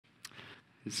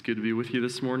It's good to be with you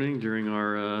this morning during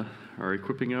our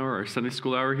equipping hour, our Sunday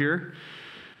school hour here.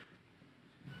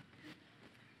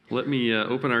 Let me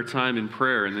open our time in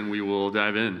prayer, and then we will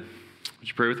dive in. Would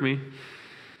you pray with me?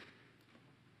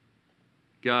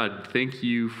 God, thank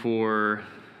you for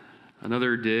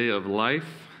another day of life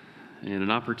and an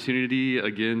opportunity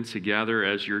again to gather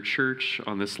as your church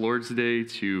on this Lord's Day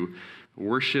to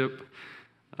worship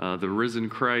the risen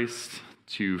Christ,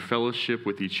 to fellowship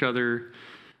with each other,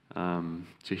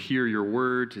 to hear your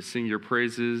word, to sing your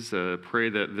praises. Pray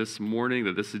that this morning,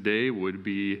 that this day would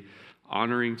be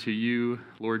honoring to you,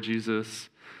 Lord Jesus,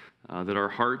 that our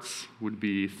hearts would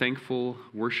be thankful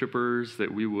worshipers,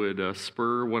 that we would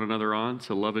spur one another on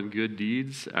to love and good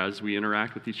deeds as we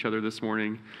interact with each other this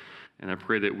morning. And I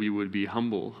pray that we would be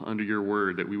humble under your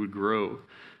word, that we would grow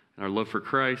in our love for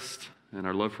Christ and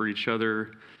our love for each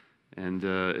other, and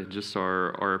just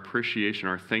our appreciation,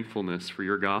 our thankfulness for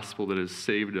your gospel that has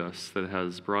saved us, that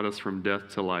has brought us from death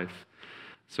to life.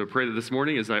 So pray that this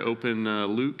morning as I open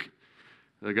Luke,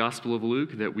 the Gospel of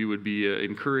Luke, that we would be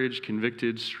encouraged,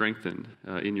 convicted, strengthened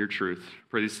in your truth.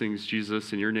 Pray these things,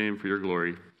 Jesus, in your name for your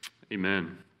glory.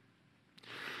 Amen.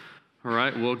 All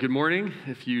right, well, good morning.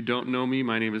 If you don't know me,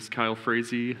 my name is Kyle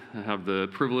Frazey. I have the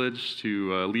privilege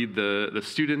to lead the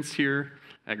students here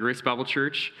at Grace Bible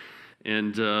Church.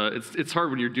 And it's hard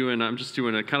when you're I'm just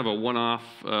doing a kind of a one-off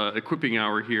equipping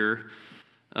hour here.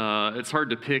 It's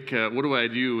hard to pick, what do I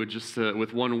do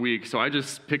with 1 week? So I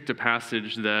just picked a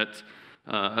passage that's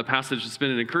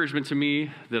been an encouragement to me,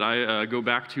 that I go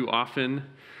back to often,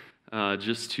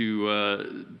 just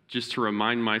to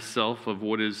remind myself of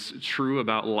what is true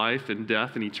about life and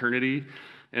death and eternity.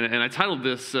 And I titled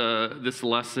this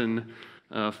lesson,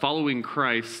 Following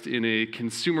Christ in a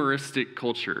Consumeristic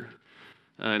Culture.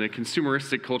 In a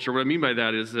consumeristic culture, what I mean by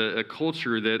that is a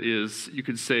culture that is, you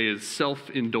could say, is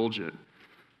self-indulgent,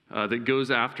 that goes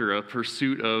after a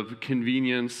pursuit of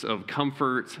convenience, of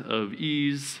comfort, of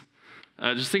ease.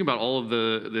 Just think about all of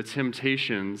the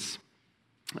temptations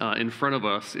in front of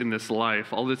us in this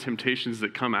life, all the temptations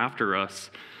that come after us.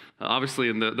 Obviously,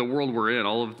 in the world we're in,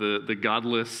 all of the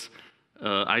godless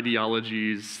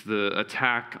ideologies, the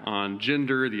attack on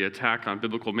gender, the attack on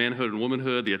biblical manhood and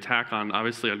womanhood, the attack on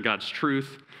God's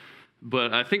truth.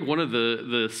 But I think one of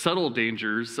the subtle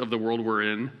dangers of the world we're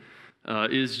in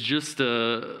is just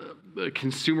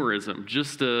consumerism,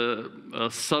 just a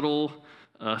subtle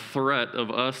threat of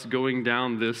us going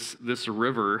down this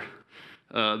river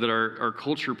that our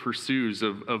culture pursues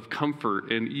of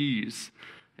comfort and ease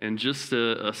and just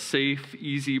a safe,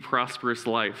 easy, prosperous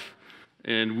life.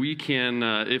 And we can,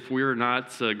 if we're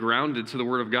not grounded to the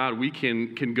Word of God, we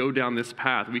can go down this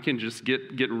path. We can just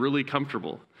get really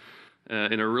comfortable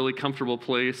in a really comfortable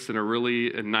place, in a really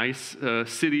nice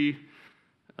city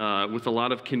with a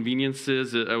lot of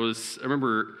conveniences. I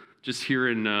remember just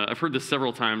hearing, I've heard this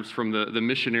several times from the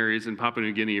missionaries in Papua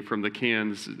New Guinea, from the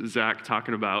Cairns, Zach,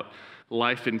 talking about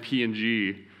life in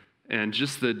PNG and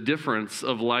just the difference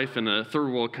of life in a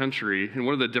third world country. And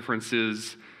one of the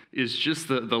differences is just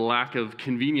the lack of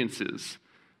conveniences,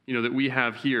 that we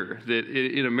have here. That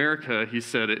in America, he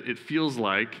said, it feels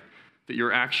like that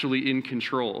you're actually in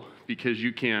control because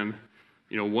you can,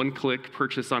 one-click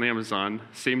purchase on Amazon,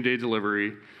 same-day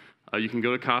delivery. You can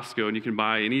go to Costco and you can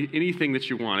buy anything that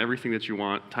you want, everything that you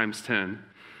want, times 10.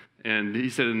 And he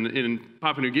said in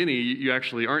Papua New Guinea, you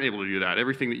actually aren't able to do that.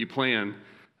 Everything that you plan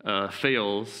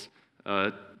fails.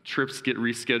 Trips get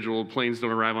rescheduled, planes don't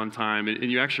arrive on time,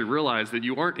 and you actually realize that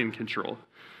you aren't in control.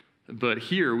 But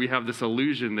here we have this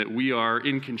illusion that we are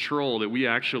in control, that we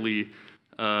actually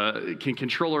can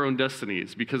control our own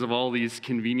destinies because of all these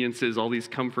conveniences, all these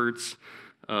comforts,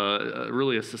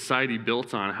 really a society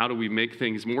built on how do we make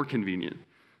things more convenient.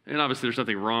 And obviously there's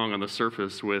nothing wrong on the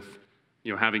surface with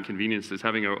having conveniences.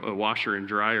 Having a washer and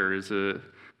dryer is a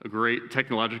great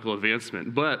technological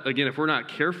advancement. But again, if we're not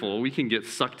careful, we can get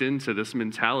sucked into this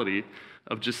mentality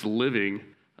of just living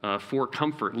for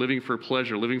comfort, living for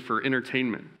pleasure, living for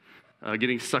entertainment,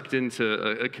 getting sucked into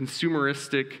a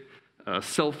consumeristic,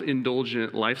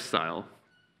 self-indulgent lifestyle.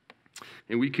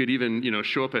 And we could even,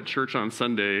 show up at church on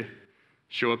Sunday,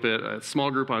 show up at a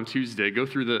small group on Tuesday, go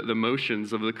through the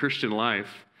motions of the Christian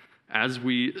life as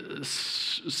we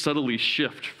subtly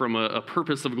shift from a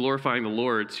purpose of glorifying the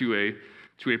Lord to a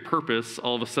purpose.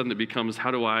 All of a sudden it becomes,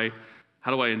 how do I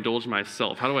indulge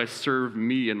myself? How do I serve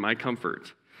me and my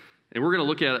comfort? And we're going to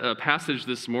look at a passage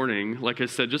this morning, like I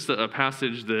said, just a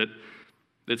passage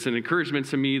that's an encouragement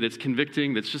to me, that's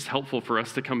convicting, that's just helpful for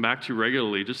us to come back to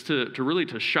regularly, just to really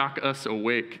shock us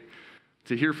awake,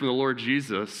 to hear from the Lord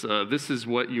Jesus, this is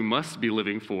what you must be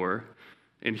living for.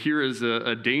 And here is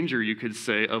a danger, you could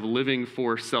say, of living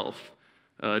for self,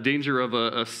 danger of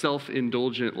a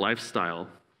self-indulgent lifestyle.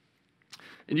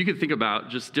 And you can think about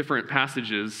just different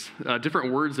passages,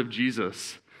 different words of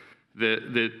Jesus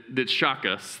that shock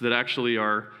us, that actually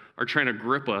are trying to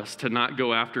grip us to not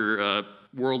go after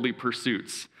worldly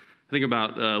pursuits. Think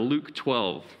about Luke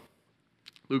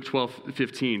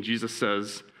 12:15. Jesus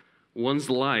says, "One's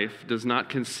life does not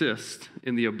consist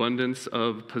in the abundance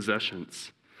of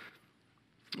possessions."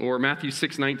 Or Matthew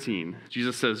 6:19.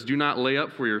 Jesus says, "Do not lay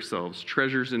up for yourselves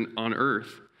treasures on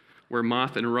earth, where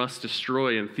moth and rust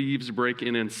destroy and thieves break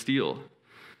in and steal."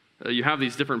 You have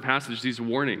these different passages, these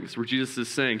warnings, where Jesus is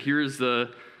saying, here is a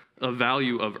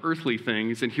value of earthly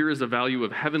things, and here is a value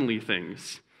of heavenly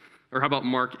things. Or how about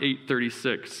Mark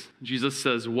 8:36? Jesus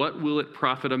says, "What will it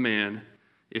profit a man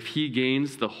if he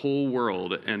gains the whole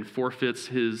world and forfeits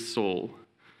his soul?"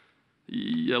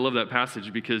 I love that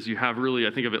passage because you have really,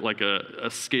 I think of it like a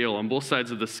scale. On both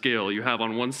sides of the scale, you have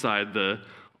on one side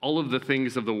all of the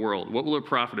things of the world. What will it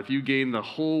profit if you gain the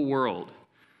whole world?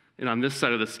 And on this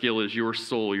side of the scale is your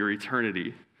soul, your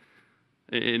eternity.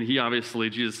 And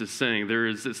Jesus is saying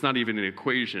it's not even an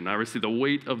equation. Obviously, the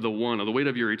weight of the weight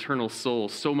of your eternal soul,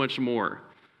 so much more,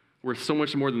 worth so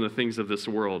much more than the things of this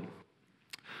world.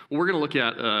 Well, we're going to look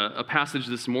at a passage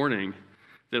this morning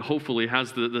that hopefully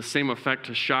has the same effect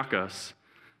to shock us,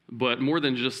 but more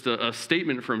than just a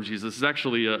statement from Jesus. It's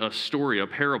actually a story, a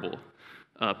parable,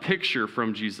 a picture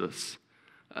from Jesus.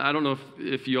 I don't know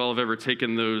if you all have ever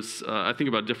taken those, I think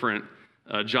about different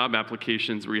job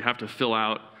applications where you have to fill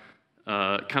out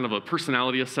kind of a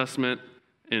personality assessment,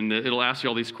 and it'll ask you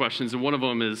all these questions, and one of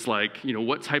them is like,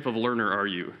 what type of learner are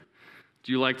you?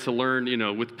 Do you like to learn,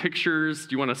 with pictures?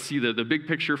 Do you want to see the big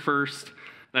picture first?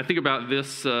 And I think about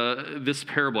this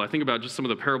parable. I think about just some of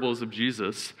the parables of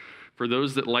Jesus. For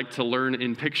those that like to learn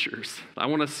in pictures, I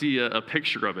want to see a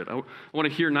picture of it. I want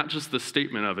to hear not just the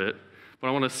statement of it, but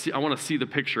I want to see the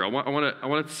picture. I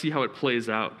want to see how it plays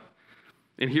out.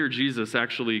 And here Jesus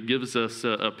actually gives us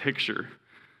a picture.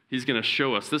 He's going to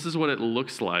show us this is what it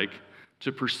looks like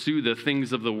to pursue the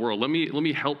things of the world. Let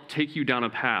me help take you down a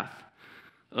path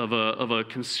of a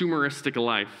consumeristic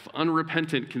life,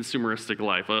 unrepentant consumeristic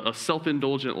life, a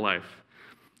self-indulgent life.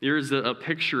 Here is a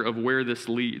picture of where this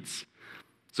leads.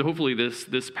 So hopefully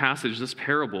this passage, this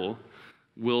parable,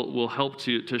 will help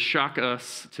to shock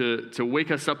us, to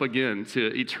wake us up again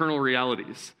to eternal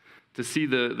realities, to see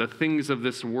the things of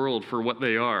this world for what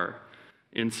they are,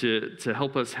 and to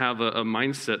help us have a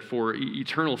mindset for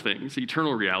eternal things,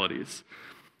 eternal realities.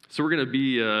 So we're going to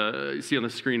be, you see on the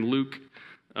screen, Luke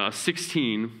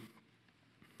 16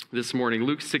 this morning,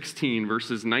 Luke 16,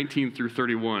 verses 19 through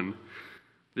 31.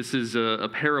 This is a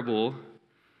parable,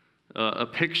 a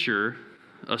picture,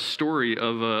 a story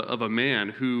of a man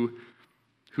who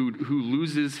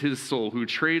loses his soul, who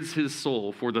trades his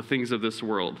soul for the things of this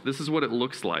world. This is what it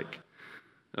looks like.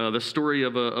 The story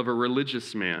of a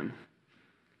religious man.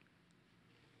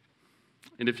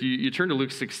 And if you turn to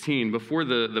Luke 16, before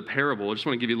the parable, I just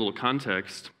want to give you a little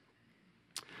context.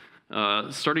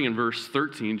 Starting in verse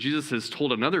 13, Jesus has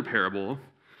told another parable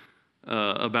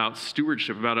about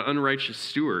stewardship, about an unrighteous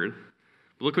steward.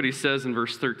 But look what he says in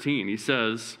verse 13. He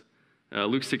says,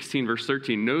 Luke 16, verse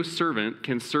 13, "No servant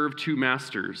can serve two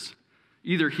masters.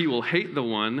 Either he will hate the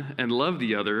one and love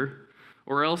the other,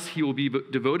 or else he will be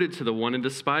devoted to the one and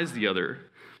despise the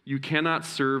other. You cannot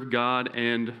serve God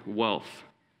and wealth."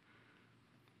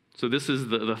 So this is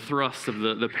the thrust of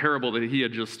the parable that he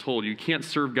had just told. You can't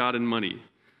serve God and money.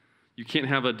 You can't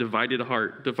have a divided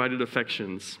heart, divided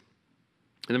affections.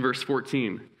 And then verse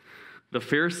 14, "The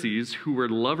Pharisees, who were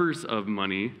lovers of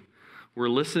money, were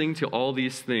listening to all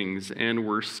these things and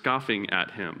were scoffing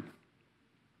at him."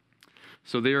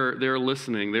 So they're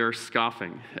listening, they're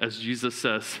scoffing, as Jesus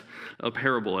says a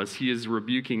parable, as he is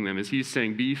rebuking them, as he's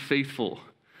saying, be faithful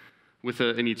with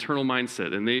an eternal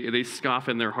mindset, and they scoff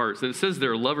in their hearts. And it says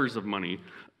they're lovers of money.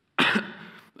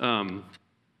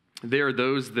 They are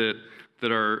those that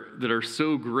are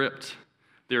so gripped,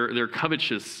 they're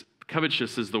covetous.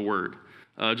 Covetous is the word.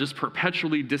 Just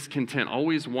perpetually discontent,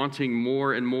 always wanting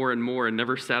more and more and more and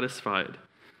never satisfied.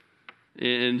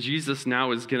 And Jesus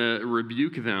now is going to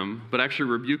rebuke them, but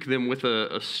actually rebuke them with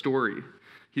a story.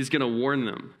 He's going to warn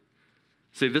them.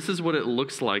 Say, this is what it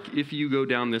looks like if you go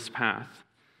down this path.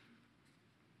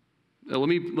 Let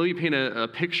me paint a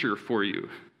picture for you.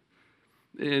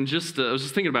 And I was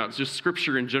just thinking about just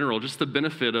Scripture in general, just the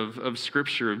benefit of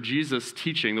Scripture, of Jesus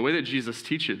teaching, the way that Jesus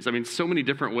teaches. I mean, so many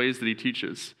different ways that he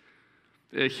teaches.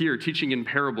 Here, teaching in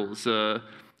parables, a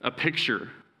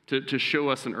picture to show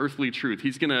us an earthly truth.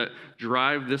 He's going to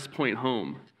drive this point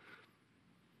home.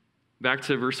 Back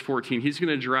to verse 14, he's going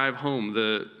to drive home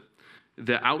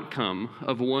the outcome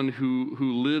of one who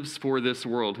lives for this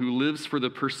world, who lives for the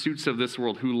pursuits of this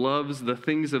world, who loves the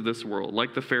things of this world,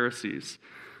 like the Pharisees,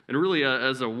 and really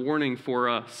as a warning for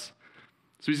us.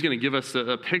 So he's going to give us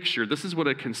a picture. This is what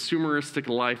a consumeristic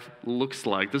life looks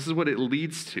like. This is what it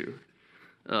leads to.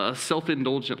 A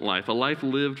self-indulgent life, a life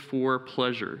lived for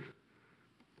pleasure.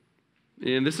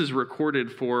 And this is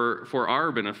recorded for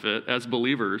our benefit as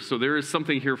believers. So there is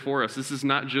something here for us. This is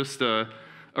not just a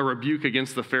rebuke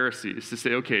against the Pharisees to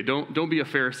say, okay, don't be a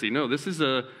Pharisee. No, this is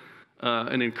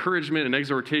an encouragement, an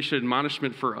exhortation,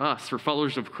 admonishment for us, for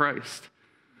followers of Christ,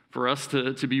 for us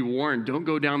to be warned. Don't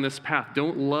go down this path.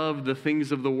 Don't love the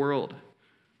things of the world.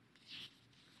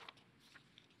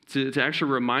 To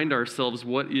actually remind ourselves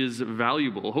what is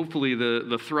valuable. Hopefully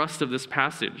the thrust of this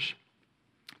passage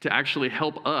to actually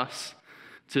help us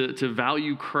to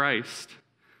value Christ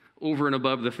over and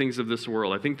above the things of this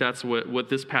world. I think that's what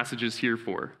this passage is here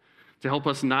for, to help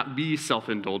us not be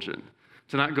self-indulgent,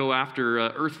 to not go after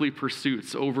earthly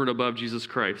pursuits over and above Jesus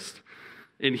Christ.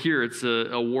 And here it's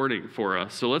a warning for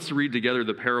us. So let's read together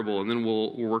the parable, and then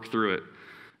we'll work through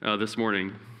it this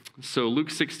morning. So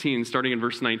Luke 16, starting in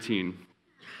verse 19.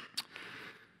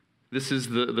 This is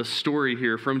the story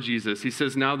here from Jesus. He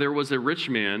says, "Now there was a rich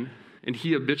man, and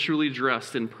he habitually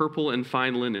dressed in purple and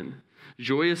fine linen,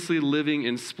 joyously living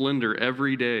in splendor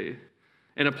every day.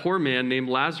 And a poor man named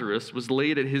Lazarus was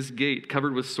laid at his gate,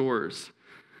 covered with sores,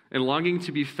 and longing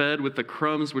to be fed with the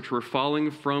crumbs which were falling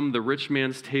from the rich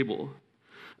man's table.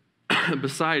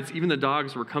 Besides, even the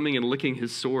dogs were coming and licking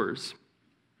his sores.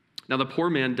 Now the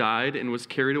poor man died and was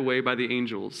carried away by the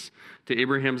angels to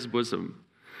Abraham's bosom.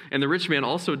 And the rich man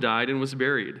also died and was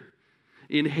buried.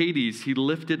 In Hades he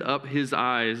lifted up his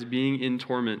eyes, being in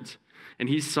torment, and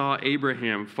he saw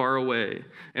Abraham far away,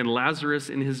 and Lazarus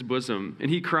in his bosom. And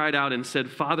he cried out and said,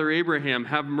 'Father Abraham,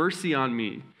 have mercy on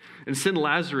me, and send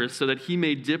Lazarus so that he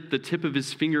may dip the tip of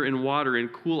his finger in water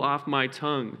and cool off my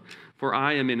tongue, for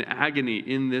I am in agony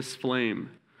in this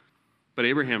flame.' But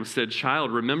Abraham said,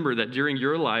 'Child, remember that during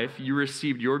your life you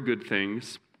received your good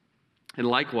things, and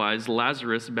likewise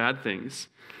Lazarus bad things.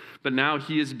 But now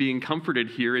he is being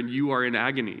comforted here, and you are in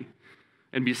agony.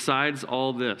 And besides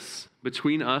all this,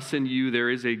 between us and you there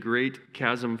is a great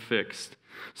chasm fixed,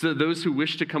 so that those who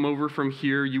wish to come over from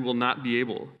here you will not be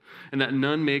able, and that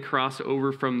none may cross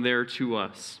over from there to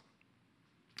us.'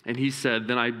 And he said,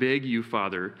 'Then I beg you,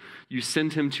 Father, you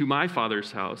send him to my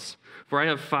father's house, for I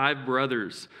have 5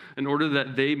 brothers, in order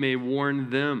that they may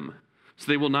warn them,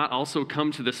 so they will not also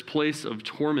come to this place of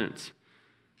torment.'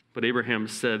 But Abraham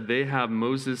said, 'They have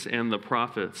Moses and the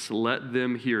prophets. Let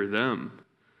them hear them.'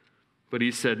 But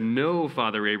he said, 'No,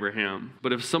 Father Abraham,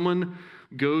 but if someone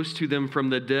goes to them from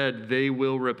the dead, they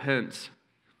will repent.'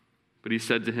 But he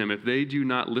said to him, 'If they do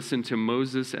not listen to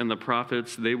Moses and the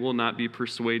prophets, they will not be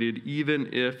persuaded,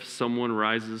 even if someone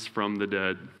rises from the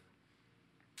dead.'"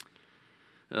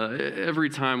 Every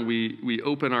time we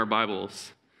open our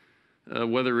Bibles,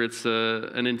 whether it's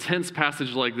an intense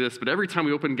passage like this, but every time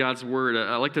we open God's Word,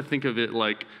 I like to think of it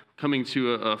like coming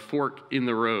to a fork in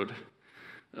the road.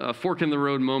 A fork in the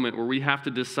road moment where we have to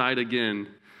decide again,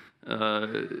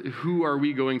 who are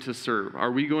we going to serve?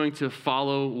 Are we going to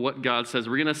follow what God says?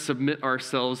 Are we going to submit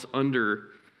ourselves under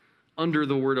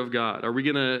the Word of God? Are we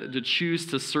going to choose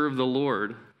to serve the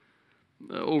Lord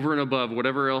over and above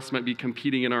whatever else might be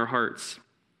competing in our hearts?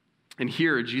 And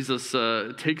here, Jesus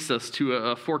takes us to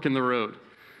a fork in the road,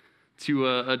 to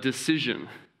a decision.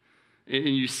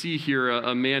 And you see here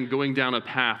a man going down a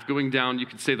path, going down, you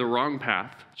could say, the wrong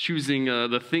path, choosing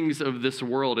the things of this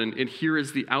world. And here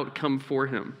is the outcome for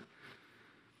him.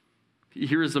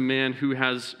 Here is a man who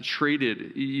has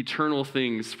traded eternal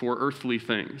things for earthly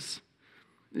things.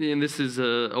 And this is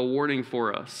a warning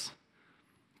for us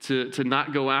to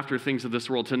not go after things of this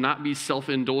world, to not be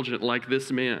self-indulgent like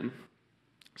this man.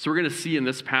 So we're going to see in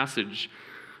this passage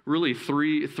really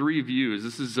three views.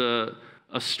 This is a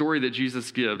story that Jesus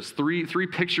gives. Three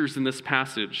pictures in this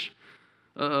passage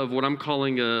of what I'm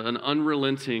calling an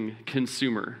unrelenting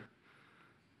consumer,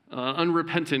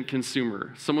 unrepentant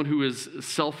consumer, someone who is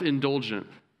self-indulgent.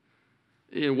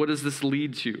 And what does this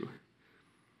lead to?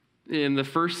 In the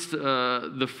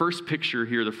first picture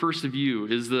here, the first view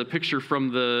is the picture from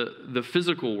the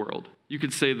physical world. You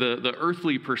could say the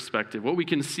earthly perspective, what we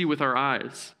can see with our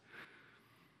eyes,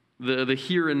 the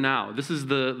here and now. This is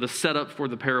the setup for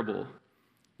the parable,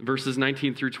 verses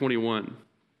 19 through 21.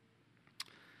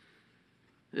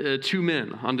 2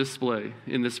 men on display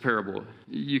in this parable.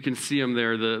 You can see them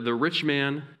there, the rich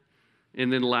man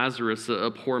and then Lazarus,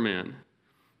 a poor man.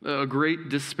 A great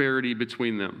disparity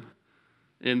between them.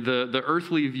 And the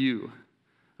earthly view,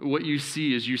 what you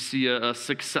see is you see a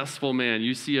successful man.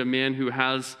 You see a man who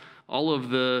has all of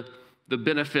the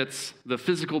benefits, the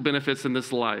physical benefits in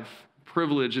this life,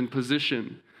 privilege and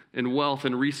position and wealth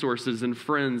and resources and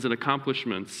friends and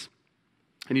accomplishments.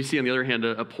 And you see, on the other hand,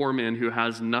 a poor man who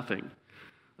has nothing,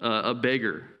 a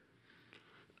beggar.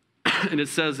 And it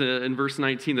says in verse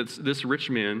 19 that this rich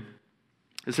man,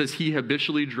 it says, he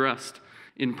habitually dressed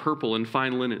in purple and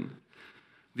fine linen.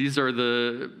 These are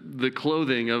the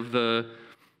clothing of the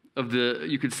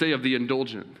you could say of the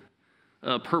indulgent.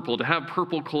 Purple, to have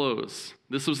purple clothes.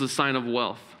 This was a sign of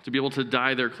wealth, to be able to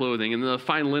dye their clothing. And the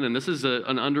fine linen, this is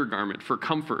an undergarment for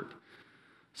comfort.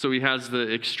 So he has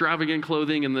the extravagant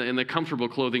clothing and the comfortable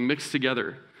clothing mixed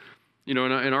together. You know,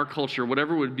 in our culture,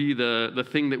 whatever would be the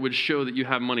thing that would show that you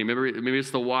have money. Maybe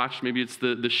it's the watch, maybe it's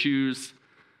the shoes,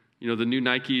 you know, the new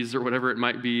Nikes or whatever it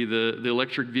might be, the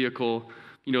electric vehicle,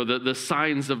 you know, the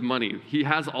signs of money. He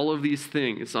has all of these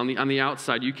things on the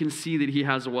outside. You can see that he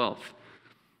has wealth.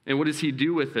 And what does he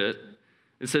do with it?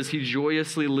 It says he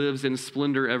joyously lives in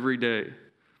splendor every day.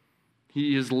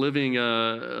 He is living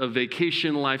a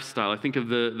vacation lifestyle. I think of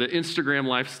the Instagram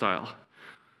lifestyle.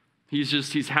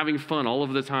 He's having fun all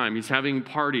of the time. He's having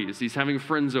parties. He's having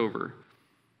friends over.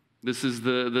 This is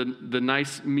the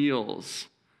nice meals,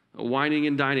 wining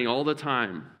and dining all the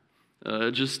time,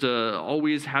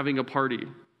 always having a party.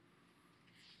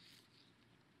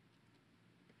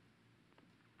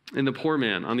 And the poor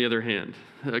man, on the other hand,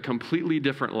 a completely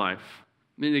different life.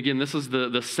 I mean, again, this is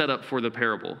the setup for the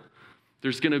parable.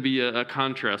 There's going to be a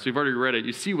contrast. We've already read it.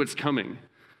 You see what's coming.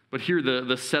 But here,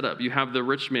 the setup. You have the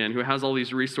rich man who has all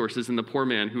these resources and the poor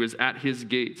man who is at his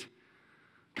gate,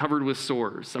 covered with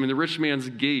sores. I mean, the rich man's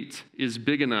gate is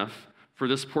big enough for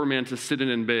this poor man to sit in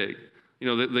and beg. You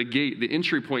know, the gate, the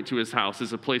entry point to his house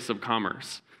is a place of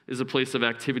commerce, is a place of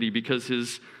activity because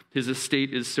his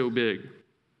estate is so big.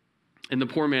 And the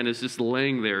poor man is just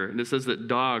laying there, and it says that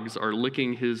dogs are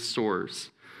licking his sores.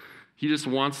 He just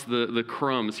wants the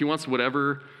crumbs. He wants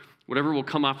whatever will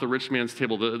come off the rich man's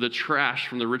table, the trash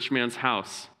from the rich man's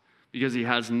house, because he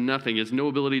has nothing. He has no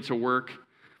ability to work.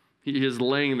 He is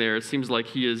laying there. It seems like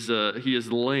he is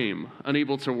lame,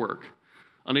 unable to work,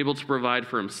 unable to provide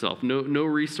for himself. No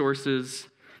resources,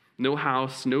 no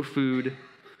house, no food,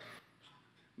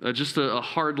 just a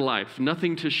hard life,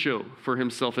 nothing to show for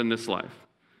himself in this life.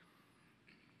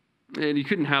 And you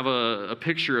couldn't have a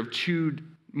picture of two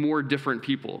more different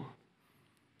people.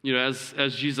 You know,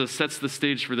 as Jesus sets the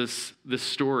stage for this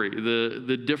story,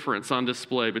 the difference on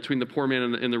display between the poor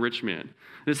man and the rich man.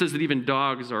 And it says that even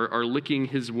dogs are licking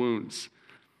his wounds.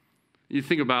 You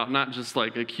think about not just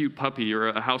like a cute puppy or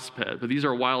a house pet, but these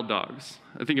are wild dogs.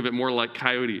 I think of it more like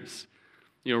coyotes,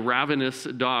 you know, ravenous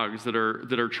dogs that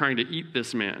are trying to eat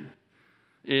this man.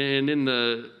 And in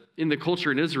the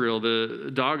culture in Israel, the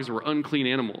dogs were unclean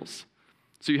animals.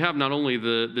 So you have not only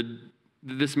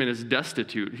this man is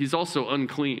destitute, he's also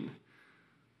unclean.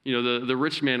 You know, the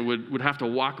rich man would have to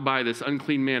walk by this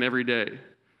unclean man every day.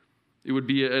 It would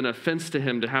be an offense to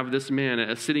him to have this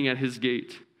man sitting at his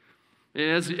gate.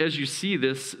 And as you see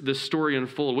this story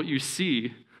unfold, what you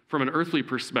see from an earthly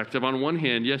perspective, on one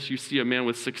hand, yes, you see a man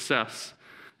with success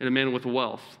and a man with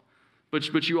wealth.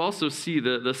 But you also see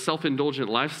the self-indulgent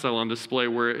lifestyle on display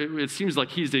where it seems like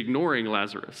he's ignoring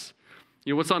Lazarus.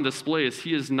 You know, what's on display is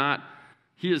he is not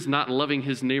loving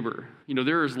his neighbor. You know,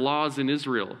 there is laws in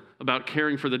Israel about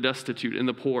caring for the destitute and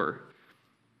the poor.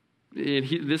 And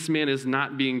this man is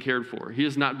not being cared for. He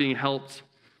is not being helped.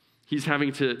 He's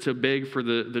having to beg for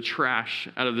the trash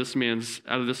out of this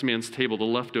man's table, the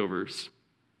leftovers.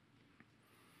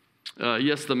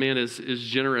 Yes, the man is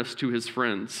generous to his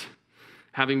friends,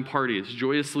 having parties,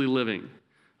 joyously living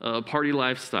a party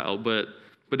lifestyle, but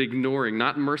ignoring,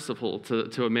 not merciful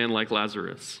to a man like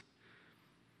Lazarus.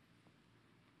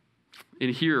 And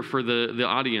here for the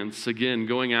audience, again,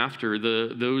 going after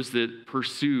those that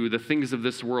pursue the things of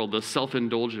this world, the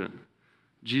self-indulgent.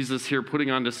 Jesus here putting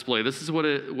on display, this is what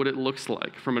it looks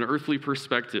like from an earthly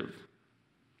perspective.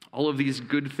 All of these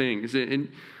good things. And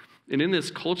in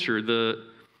this culture, the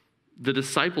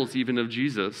disciples even of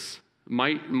Jesus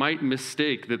might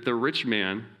mistake that the rich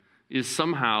man is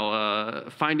somehow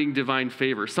finding divine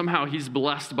favor. Somehow he's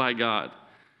blessed by God.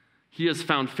 He has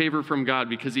found favor from God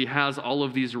because he has all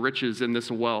of these riches and this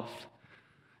wealth.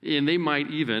 And they might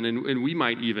even, and we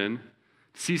might even,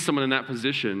 see someone in that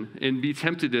position and be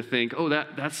tempted to think, oh,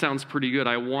 that sounds pretty good.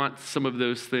 I want some of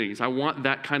those things. I want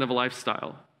that kind of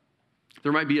lifestyle.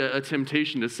 There might be a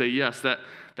temptation to say, yes, that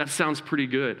sounds pretty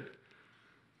good.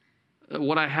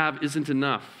 What I have isn't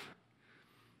enough.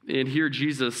 And here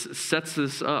Jesus sets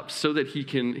this up so that he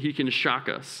can shock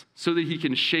us, so that he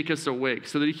can shake us awake,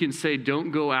 so that he can say,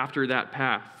 don't go after that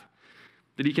path,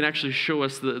 that he can actually show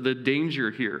us the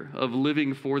danger here of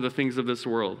living for the things of this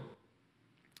world.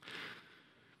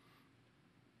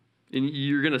 And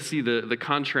you're going to see the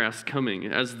contrast coming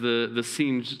as the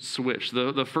scenes switch.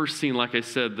 The first scene, like I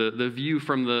said, the view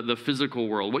from the physical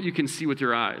world, what you can see with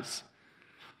your eyes.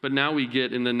 But now we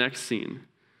get in the next scene,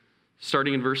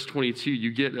 starting in verse 22,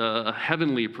 you get a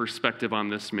heavenly perspective on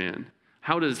this man.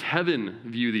 How does heaven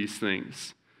view these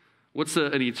things? What's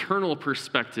an eternal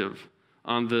perspective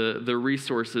on the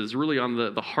resources, really on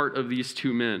the heart of these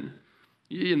two men?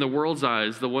 In the world's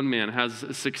eyes, the one man has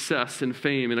success and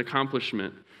fame and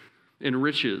accomplishment and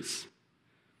riches.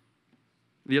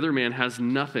 The other man has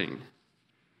nothing.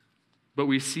 But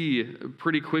we see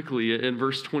pretty quickly in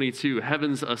verse 22,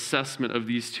 heaven's assessment of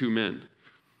these two men.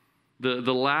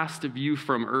 The last view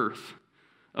from earth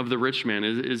of the rich man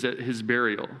is at his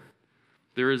burial.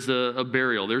 There is a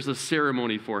burial. There's a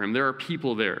ceremony for him. There are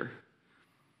people there.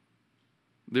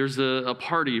 There's a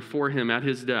party for him at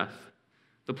his death.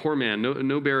 The poor man,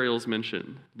 no burials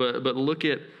mentioned. But look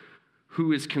at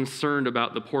who is concerned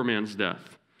about the poor man's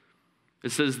death.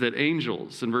 It says that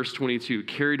angels, in verse 22,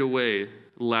 carried away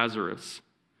Lazarus.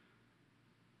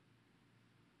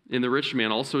 And the rich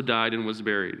man also died and was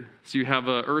buried. So you have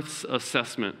earth's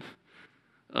assessment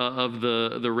of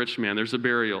the rich man. There's a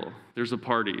burial. There's a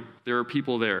party. There are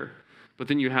people there. But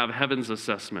then you have heaven's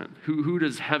assessment. Who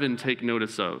does heaven take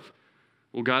notice of?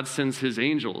 Well, God sends his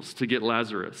angels to get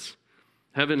Lazarus.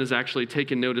 Heaven has actually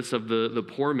taken notice of the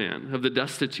poor man, of the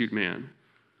destitute man.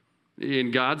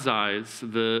 In God's eyes,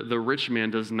 the rich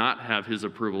man does not have his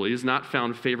approval. He has not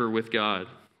found favor with God.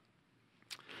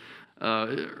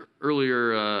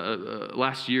 Earlier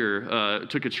last year,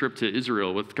 took a trip to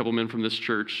Israel with a couple men from this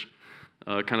church,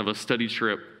 kind of a study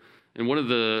trip. And one of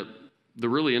the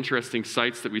really interesting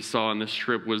sights that we saw on this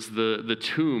trip was the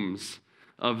tombs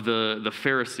of the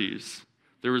Pharisees.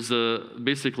 There was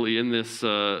basically in this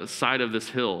side of this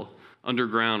hill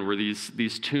underground were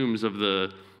these tombs of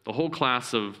the whole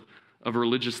class of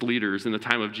religious leaders in the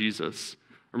time of Jesus,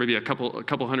 or maybe a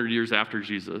couple hundred years after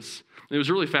Jesus. And it was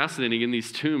really fascinating in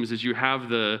these tombs as you have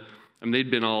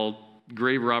they'd been all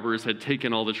grave robbers, had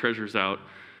taken all the treasures out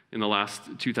in the last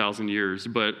 2,000 years,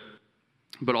 but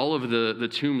all of the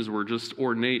tombs were just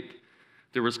ornate.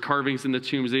 There was carvings in the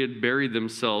tombs. They had buried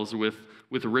themselves with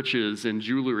riches and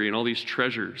jewelry and all these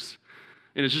treasures.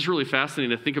 And it's just really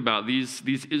fascinating to think about these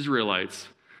Israelites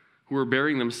who were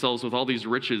burying themselves with all these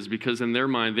riches because in their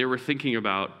mind they were thinking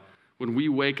about when we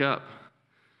wake up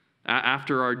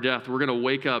after our death, we're going to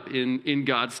wake up in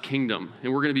God's kingdom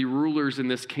and we're going to be rulers in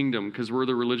this kingdom because we're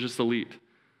the religious elite.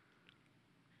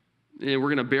 And we're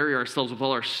going to bury ourselves with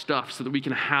all our stuff so that we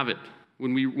can have it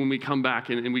when we come back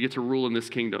and we get to rule in this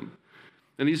kingdom.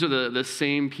 And these are the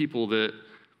same people that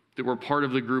were part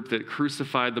of the group that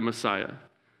crucified the Messiah,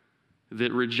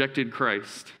 that rejected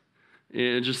Christ.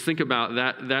 And just think about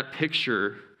that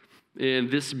picture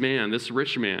and this man, this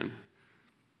rich man,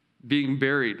 being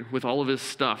buried with all of his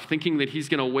stuff, thinking that he's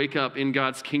going to wake up in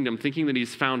God's kingdom, thinking that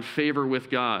he's found favor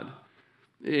with God.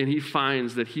 And he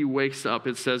finds that he wakes up,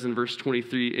 it says in verse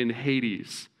 23, in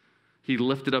Hades. He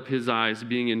lifted up his eyes,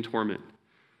 being in torment.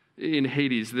 In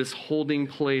Hades, this holding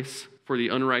place for the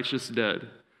unrighteous dead.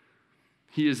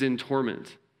 He is in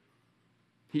torment.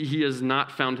 He has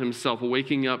not found himself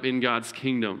waking up in God's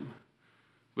kingdom,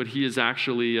 but he is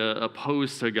actually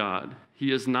opposed to God.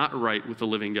 He is not right with the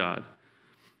living God.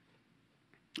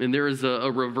 And there is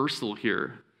a reversal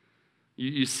here.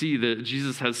 You see that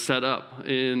Jesus has set up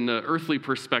in earthly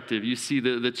perspective. You see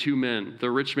the two men, the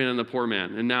rich man and the poor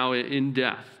man, and now in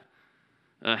death.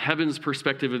 Heaven's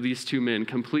perspective of these two men,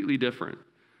 completely different.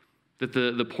 That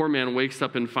the poor man wakes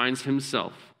up and finds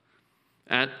himself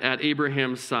at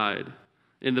Abraham's side,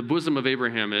 in the bosom of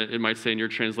Abraham, it might say in your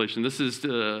translation. This is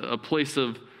a place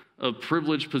of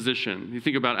privileged position. You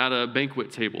think about at a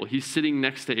banquet table. He's sitting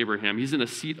next to Abraham. He's in a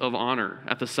seat of honor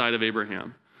at the side of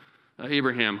Abraham.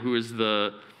 Abraham, who is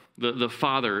the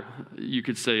father, you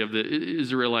could say, of the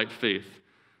Israelite faith.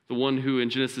 The one who in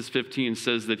Genesis 15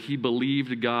 says that he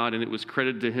believed God and it was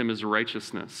credited to him as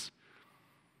righteousness.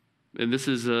 And this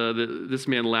is this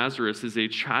man Lazarus is a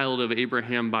child of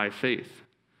Abraham by faith.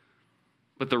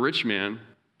 But the rich man,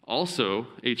 also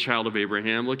a child of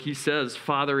Abraham, look, he says,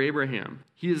 Father Abraham.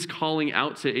 He is calling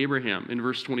out to Abraham in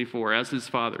verse 24 as his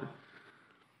father,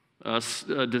 a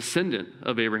descendant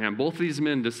of Abraham. Both these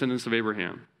men, descendants of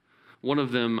Abraham. One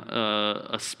of them,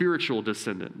 a spiritual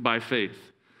descendant by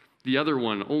faith. The other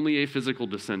one, only a physical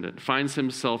descendant, finds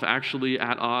himself actually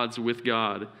at odds with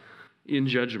God in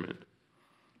judgment.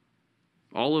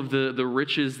 all of the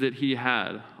riches that he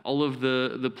had, all of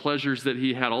the pleasures that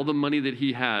he had, all the money that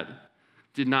he had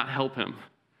did not help him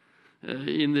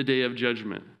in the day of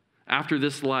judgment. After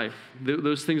this life,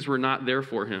 those things were not there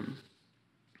for him.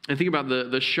 And think about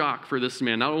the shock for this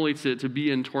man, not only to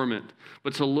be in torment,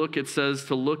 but to look, it says,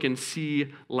 to look and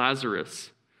see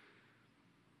Lazarus.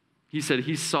 He said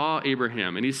he saw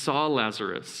Abraham and he saw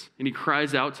Lazarus, and he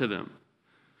cries out to them.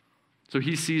 So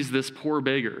he sees this poor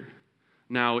beggar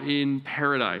now in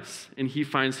paradise, and he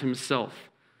finds himself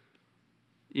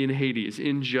in Hades,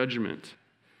 in judgment.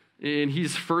 And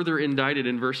he's further indicted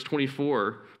in verse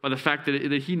 24 by the fact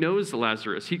that he knows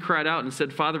Lazarus. He cried out and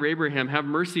said, "Father Abraham, have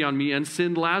mercy on me and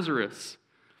send Lazarus."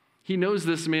 He knows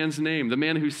this man's name, the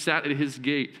man who sat at his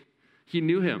gate. He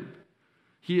knew him.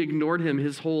 He ignored him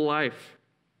his whole life.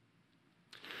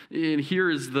 And here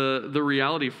is the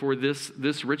reality for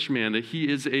this rich man, that he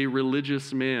is a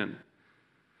religious man.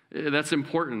 That's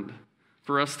important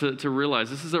for us to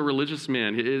realize. This is a religious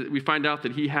man. We find out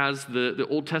that he has the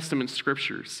Old Testament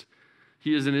scriptures.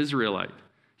 He is an Israelite.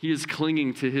 He is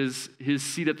clinging to his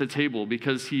seat at the table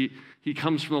because he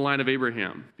comes from the line of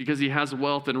Abraham, because he has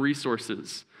wealth and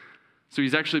resources. So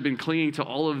he's actually been clinging to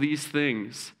all of these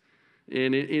things.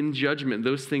 And in judgment,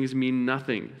 those things mean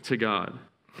nothing to God.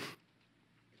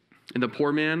 And the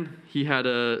poor man, he had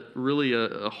really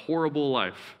a horrible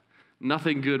life.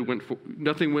 Nothing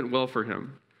went well for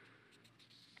him.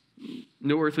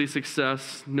 No earthly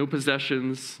success, no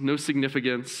possessions, no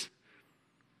significance.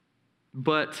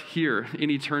 But here, in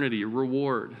eternity,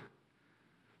 reward.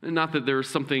 And not that there's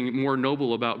something more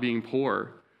noble about being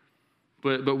poor,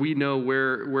 but we know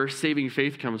where saving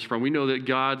faith comes from. We know that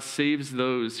God saves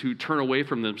those who turn away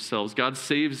from themselves. God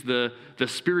saves the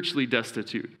spiritually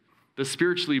destitute, the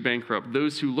spiritually bankrupt,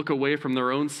 those who look away from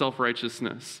their own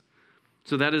self-righteousness.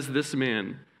 So that is this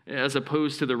man, as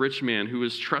opposed to the rich man who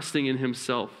is trusting in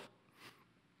himself.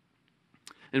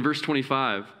 In verse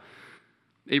 25,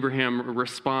 Abraham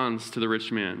responds to the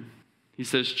rich man. He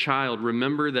says, "Child,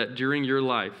 remember that during your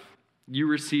life you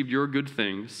received your good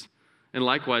things, and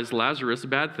likewise Lazarus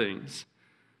bad things.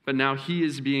 But now he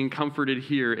is being comforted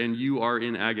here, and you are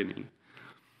in agony."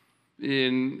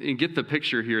 And get the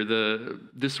picture here.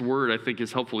 This word, I think,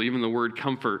 is helpful, even the word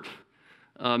comfort.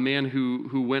 A man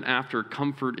who went after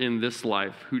comfort in this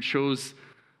life, who chose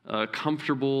a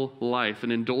comfortable life,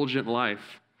 an indulgent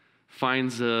life,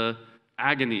 finds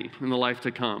agony in the life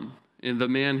to come. And the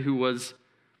man who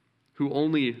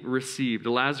only received,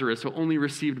 Lazarus, who only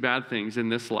received bad things in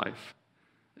this life,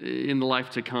 in the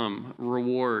life to come,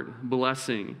 reward,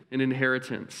 blessing, and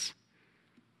inheritance.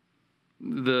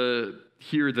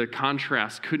 Here, the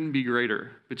contrast couldn't be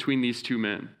greater between these two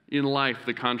men. In life,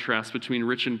 the contrast between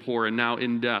rich and poor, and now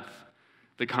in death,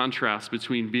 the contrast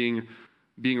between being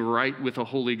right with a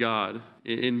holy God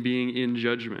and being in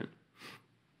judgment.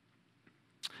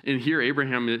 And here,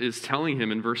 Abraham is telling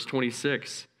him in verse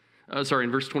 25,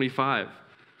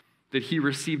 that he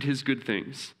received his good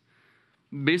things.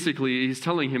 Basically, he's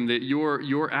telling him that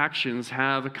your actions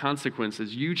have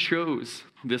consequences. You chose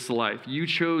this life. You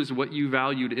chose what you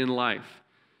valued in life.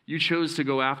 You chose to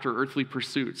go after earthly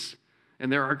pursuits,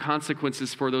 and there are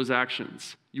consequences for those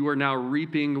actions. You are now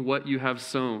reaping what you have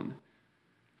sown.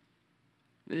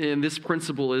 And this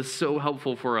principle is so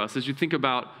helpful for us as you think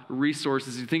about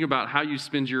resources, you think about how you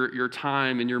spend your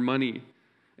time and your money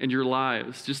and your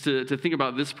lives, just to think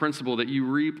about this principle that you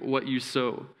reap what you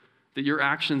sow, that your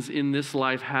actions in this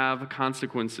life have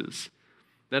consequences.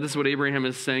 That is what Abraham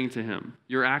is saying to him.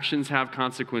 Your actions have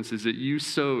consequences, that you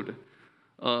sowed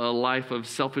a life of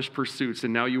selfish pursuits,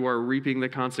 and now you are reaping the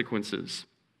consequences.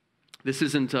 This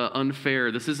isn't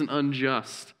unfair. This isn't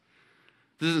unjust.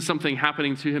 This isn't something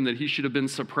happening to him that he should have been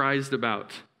surprised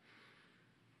about.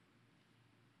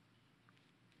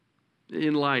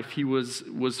 In life, he was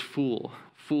full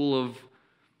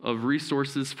of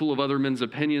resources, full of other men's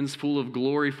opinions, full of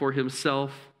glory for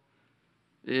himself,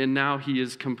 and now he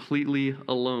is completely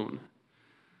alone.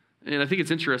 And I think it's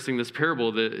interesting, this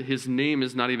parable, that his name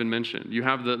is not even mentioned. You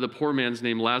have the poor man's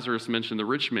name, Lazarus, mentioned, the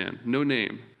rich man, no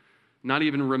name, not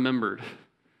even remembered.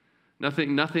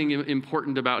 Nothing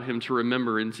important about him to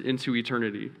remember into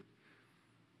eternity.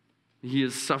 He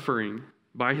is suffering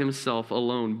by himself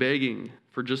alone, begging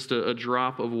for just a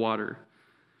drop of water.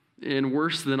 And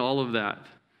worse than all of that,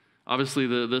 obviously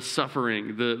the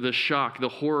suffering, the shock, the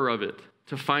horror of it,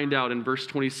 to find out in verse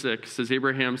 26, as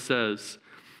Abraham says,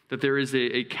 that there is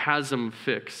a chasm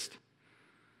fixed,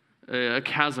 a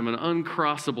chasm, an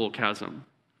uncrossable chasm.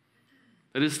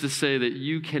 That is to say that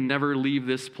you can never leave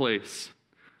this place.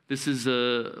 This is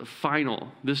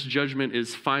final. This judgment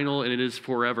is final, and it is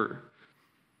forever.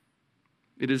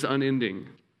 It is unending.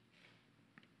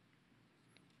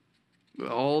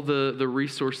 All the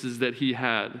resources that he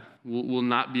had will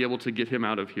not be able to get him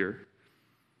out of here.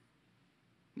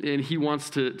 And he wants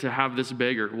to have this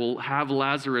beggar, well, have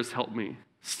Lazarus help me.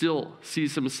 Still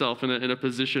sees himself in a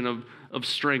position of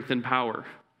strength and power.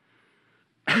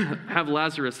 Have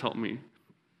Lazarus help me.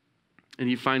 And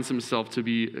he finds himself to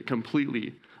be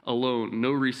completely alone,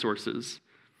 no resources.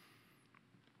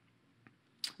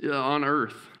 On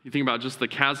earth, you think about just the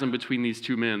chasm between these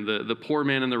two men, the poor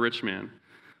man and the rich man.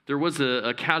 There was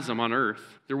a chasm on earth.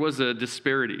 There was a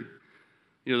disparity.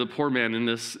 The poor man in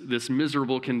this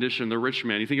miserable condition, the rich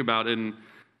man. You think about in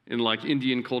like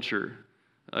Indian culture,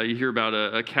 you hear about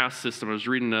a caste system. I was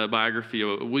reading a biography,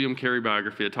 a William Carey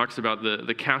biography. It talks about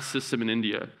the caste system in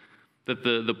India, that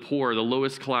the poor, the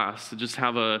lowest class, just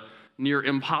have a near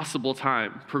impossible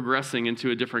time progressing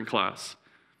into a different class,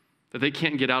 that they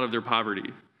can't get out of their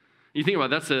poverty. You think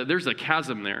about it, there's a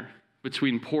chasm there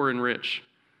between poor and rich,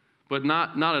 but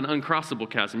not an uncrossable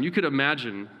chasm. You could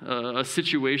imagine a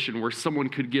situation where someone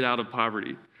could get out of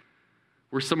poverty,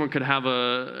 where someone could have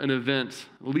an event,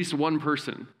 at least one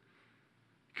person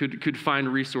could find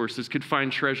resources, could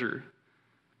find treasure.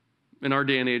 In our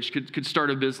day and age, could start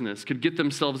a business, could get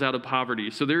themselves out of poverty.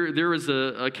 So there was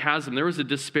a chasm, there was a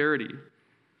disparity,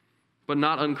 but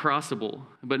not uncrossable.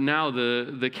 But now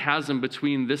the chasm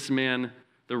between this man,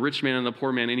 the rich man, and the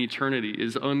poor man in eternity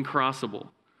is uncrossable.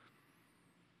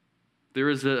 There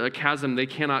is a chasm they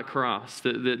cannot cross,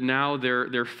 that now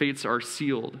their fates are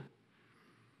sealed.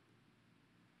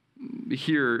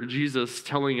 Here, Jesus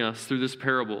telling us through this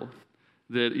parable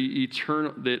that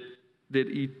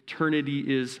eternity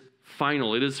is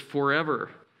final. It is forever.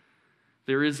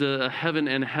 There is a heaven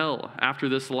and hell after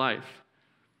this life.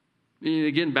 And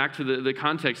again, back to the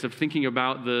context of thinking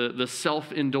about the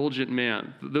self-indulgent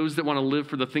man, those that want to live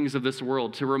for the things of this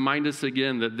world, to remind us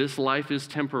again that this life is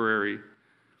temporary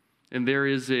and there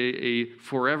is a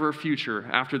forever future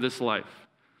after this life.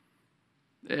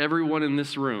 Everyone in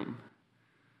this room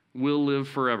will live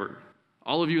forever.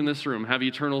 All of you in this room have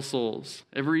eternal souls.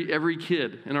 Every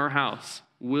kid in our house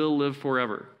will live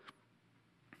forever,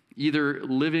 either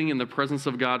living in the presence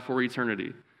of God for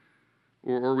eternity,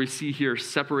 or we see here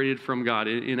separated from God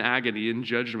in agony, in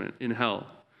judgment, in hell.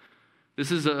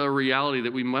 This is a reality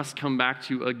that we must come back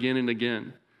to again and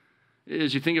again.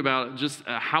 As you think about just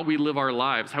how we live our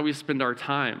lives, how we spend our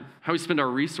time, how we spend our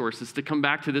resources, to come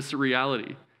back to this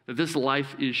reality, that this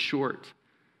life is short,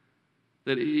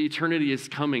 that eternity is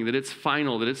coming, that it's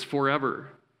final, that it's forever.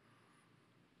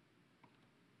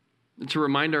 And to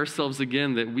remind ourselves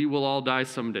again that we will all die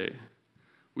someday.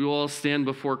 We will all stand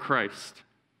before Christ.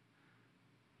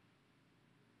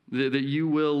 That you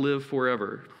will live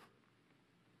forever.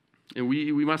 And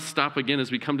we must stop again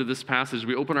as we come to this passage.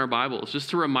 We open our Bibles just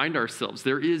to remind ourselves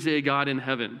there is a God in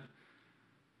heaven.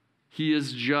 He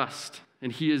is just,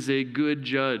 and he is a good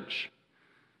judge.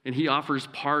 And he offers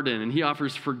pardon, and he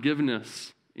offers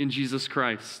forgiveness in Jesus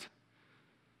Christ.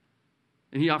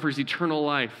 And he offers eternal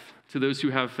life to those who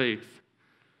have faith.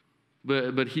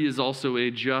 But he is also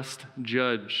a just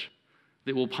judge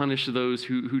that will punish those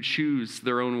who choose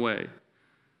their own way.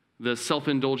 The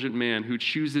self-indulgent man who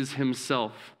chooses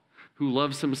himself, who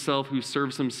loves himself, who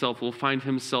serves himself, will find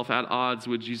himself at odds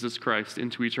with Jesus Christ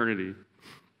into eternity.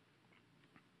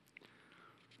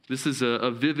 This is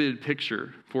a vivid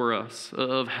picture for us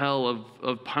of hell,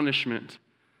 of punishment,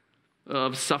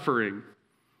 of suffering.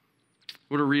 I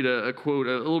want to read a quote,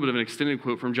 a little bit of an extended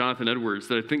quote from Jonathan Edwards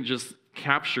that I think just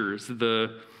captures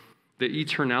the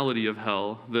eternality of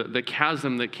hell, the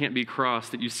chasm that can't be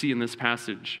crossed that you see in this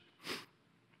passage.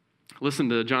 Listen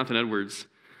to Jonathan Edwards.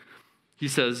 He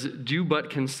says, "Do but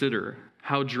consider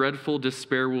how dreadful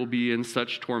despair will be in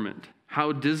such torment.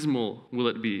 How dismal will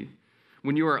it be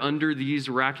when you are under these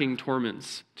racking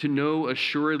torments, to know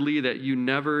assuredly that you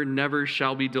never, never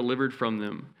shall be delivered from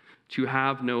them, to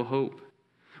have no hope.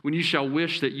 When you shall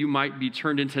wish that you might be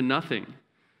turned into nothing,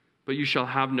 but you shall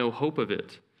have no hope of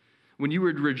it. When you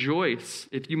would rejoice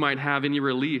if you might have any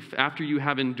relief after you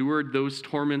have endured those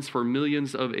torments for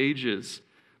millions of ages,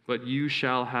 but you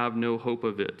shall have no hope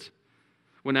of it.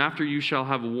 When after you shall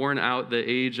have worn out the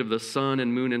age of the sun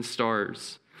and moon and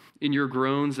stars, in your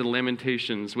groans and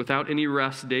lamentations, without any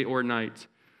rest day or night,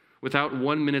 without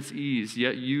 1 minute's ease,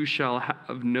 yet you shall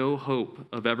have no hope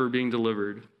of ever being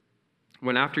delivered.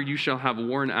 When after you shall have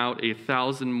worn out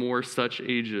 1,000 more such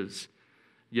ages,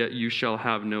 yet you shall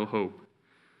have no hope,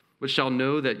 but shall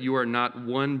know that you are not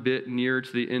one bit near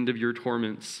to the end of your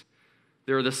torments.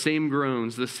 There are the same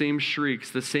groans, the same shrieks,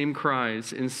 the same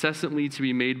cries, incessantly to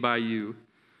be made by you,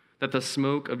 that the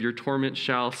smoke of your torment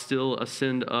shall still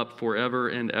ascend up forever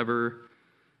and ever,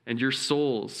 And your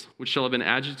souls, which shall have been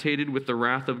agitated with the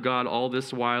wrath of God all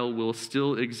this while, will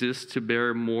still exist to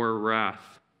bear more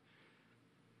wrath.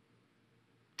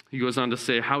 He goes on to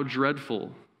say, how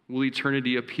dreadful will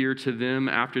eternity appear to them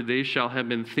after they shall have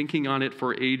been thinking on it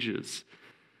for ages,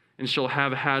 and shall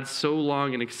have had so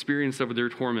long an experience of their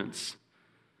torments.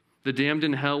 The damned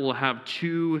in hell will have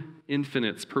two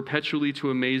infinites perpetually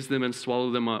to amaze them and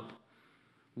swallow them up.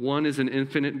 One is an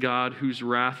infinite God whose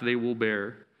wrath they will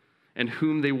bear, and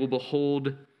whom they will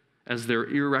behold as their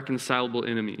irreconcilable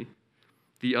enemy.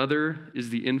 The other is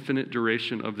the infinite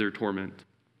duration of their torment.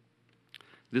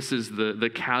 This is the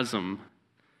chasm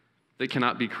that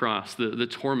cannot be crossed, the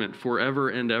torment forever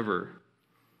and ever.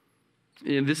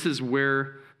 And this is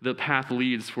where the path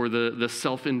leads for the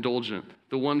self-indulgent,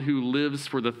 the one who lives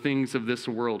for the things of this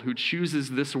world, who chooses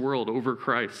this world over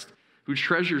Christ, who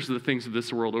treasures the things of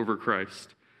this world over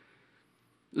Christ.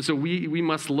 So we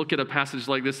must look at a passage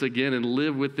like this again and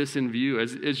live with this in view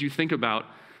as you think about,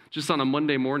 just on a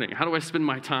Monday morning, how do I spend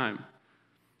my time?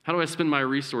 How do I spend my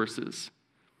resources?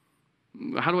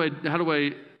 How do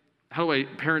I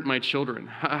parent my children?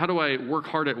 How do I work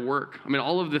hard at work? I mean,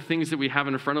 all of the things that we have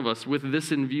in front of us with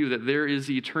this in view, that there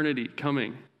is eternity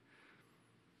coming.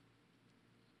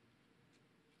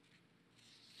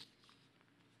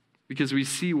 Because we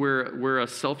see where a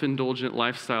self-indulgent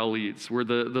lifestyle leads, where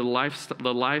the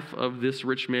life of this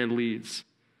rich man leads.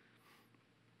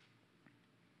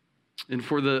 And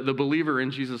for the believer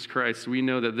in Jesus Christ, we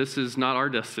know that this is not our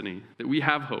destiny, that we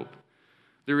have hope.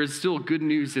 There is still good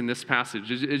news in this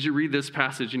passage. As you read this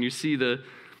passage and you see the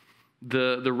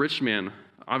rich man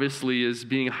obviously is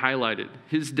being highlighted,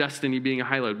 his destiny being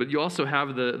highlighted, but you also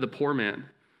have the poor man.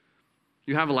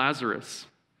 You have Lazarus,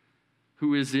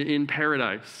 who is in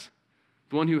paradise,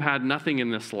 the one who had nothing in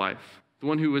this life, the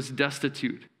one who was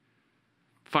destitute,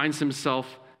 finds himself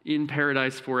in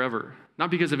paradise forever.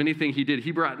 Not because of anything he did.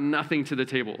 He brought nothing to the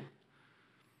table.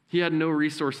 He had no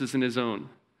resources in his own.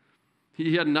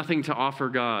 He had nothing to offer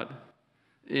God.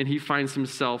 And he finds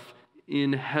himself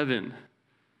in heaven.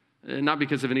 And not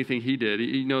because of anything he did.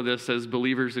 You know this as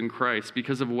believers in Christ,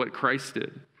 because of what Christ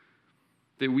did.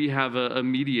 That we have a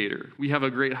mediator. We have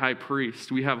a great high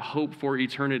priest. We have hope for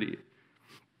eternity.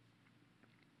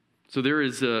 So there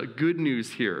is good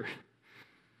news here.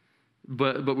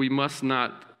 But we must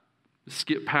not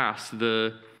skip past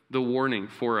the warning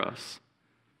for us.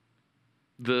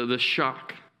 The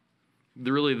shock.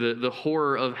 The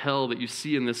horror of hell that you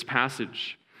see in this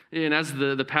passage. And as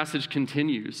the passage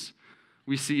continues,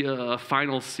 we see a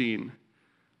final scene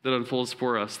that unfolds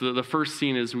for us. The first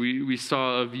scene is we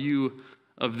saw a view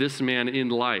of this man in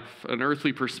life, an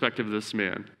earthly perspective of this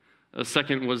man. A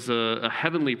second was a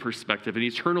heavenly perspective, an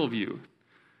eternal view.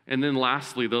 And then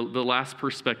lastly, the last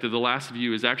perspective, the last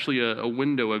view is actually a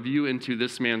window, a view into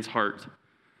this man's heart.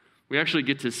 We actually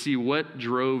get to see what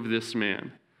drove this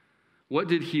man. What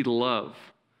did he love?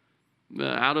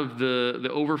 Out of the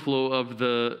overflow of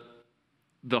the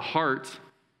heart,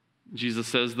 Jesus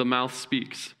says, the mouth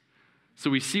speaks. So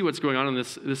we see what's going on in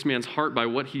this man's heart by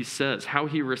what he says, how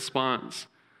he responds.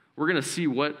 We're going to see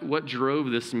what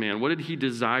drove this man. What did he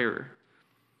desire?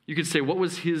 You could say, what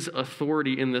was his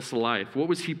authority in this life? What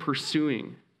was he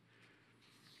pursuing?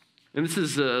 And this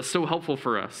is so helpful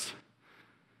for us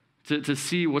to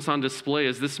see what's on display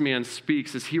as this man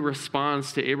speaks, as he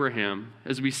responds to Abraham,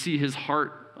 as we see his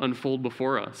heart unfold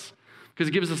before us. Because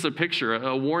it gives us a picture,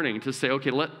 a warning to say,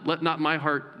 okay, let not my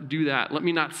heart do that. Let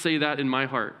me not say that in my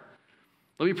heart.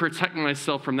 Let me protect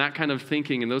myself from that kind of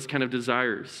thinking and those kind of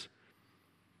desires.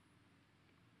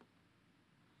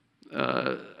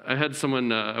 I had had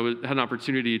an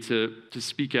opportunity to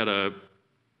speak at a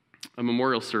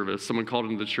memorial service. Someone called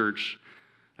into the church,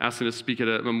 asking to speak at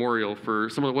a memorial for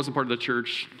someone that wasn't part of the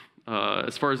church,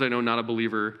 as far as I know, not a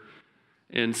believer.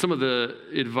 And some of the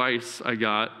advice I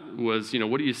got was,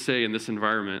 what do you say in this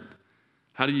environment?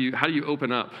 How do you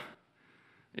open up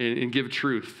and give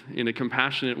truth in a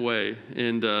compassionate way?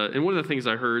 And one of the things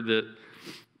I heard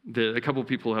that a couple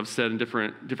people have said in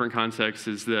different contexts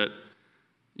is that,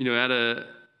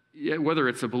 whether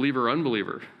it's a believer or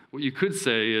unbeliever, what you could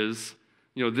say is,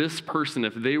 this person,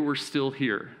 if they were still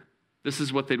here, this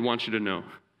is what they'd want you to know.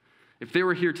 If they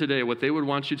were here today, what they would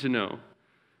want you to know,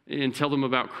 and tell them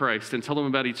about Christ, and tell them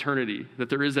about eternity, that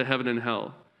there is a heaven and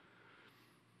hell.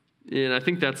 And I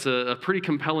think that's a pretty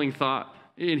compelling thought.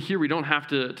 And here we don't have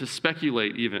to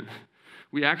speculate even.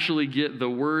 We actually get the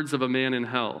words of a man in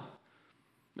hell.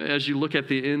 As you look at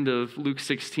the end of Luke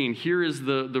 16, here is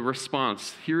the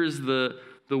response. Here is the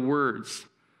words.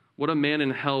 What a man in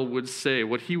hell would say,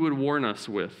 what he would warn us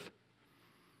with.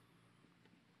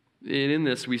 And in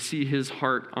this, we see his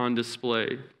heart on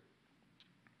display.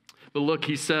 But look,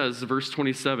 he says, verse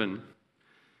 27,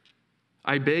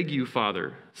 I beg you,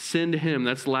 Father, send him,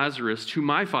 that's Lazarus, to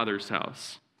my father's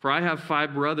house. For I have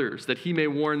 5 brothers, that he may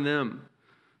warn them,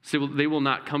 so they will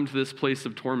not come to this place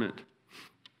of torment.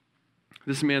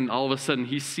 This man, all of a sudden,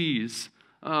 he sees,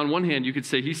 on one hand, you could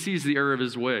say he sees the error of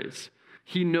his ways.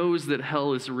 He knows that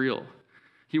hell is real.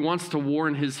 He wants to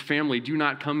warn his family, do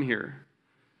not come here.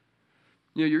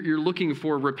 You know, you're looking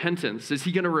for repentance. Is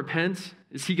he going to repent?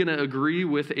 Is he going to agree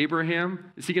with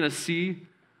Abraham? Is he going to see?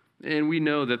 And we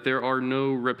know that there are no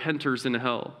repenters in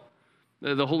hell.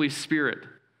 The Holy Spirit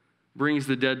brings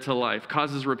the dead to life,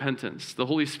 causes repentance. The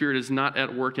Holy Spirit is not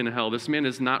at work in hell. This man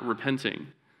is not repenting.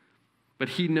 But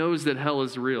he knows that hell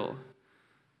is real.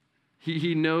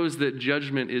 He knows that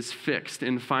judgment is fixed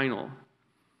and final.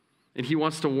 And he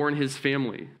wants to warn his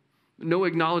family. No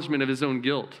acknowledgement of his own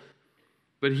guilt.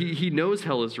 But he knows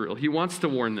hell is real. He wants to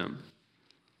warn them.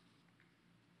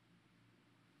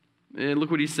 And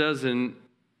look what he says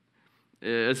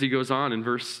as he goes on in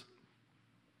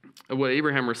what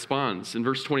Abraham responds in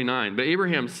verse 29. But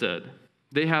Abraham said,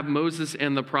 they have Moses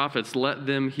and the prophets, let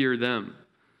them hear them.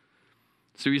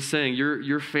 So he's saying,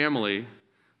 your family,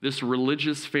 this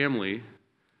religious family,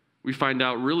 we find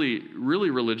out really,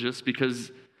 really religious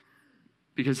because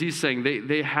he's saying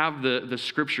they have the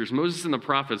scriptures. Moses and the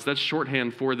prophets, that's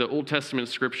shorthand for the Old Testament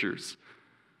scriptures.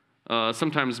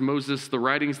 Sometimes Moses, the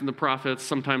writings and the prophets,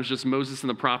 sometimes just Moses and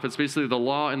the prophets, basically the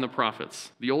law and the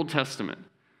prophets, the Old Testament.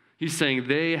 He's saying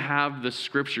they have the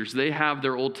scriptures. They have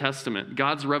their Old Testament,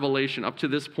 God's revelation up to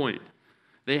this point.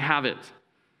 They have it.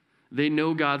 They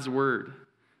know God's word.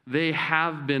 They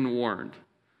have been warned.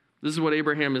 This is what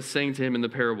Abraham is saying to him in the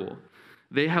parable.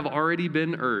 They have already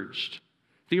been urged.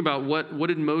 Think about what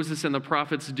did Moses and the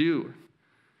prophets do?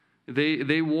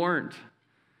 They warned.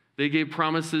 They gave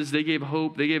promises. They gave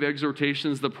hope. They gave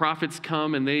exhortations. The prophets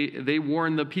come and they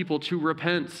warn the people to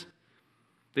repent.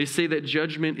 They say that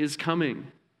judgment is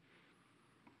coming.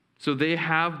 So they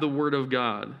have the word of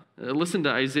God. Listen to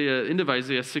end of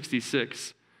Isaiah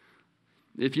 66.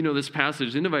 If you know this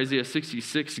passage, end of Isaiah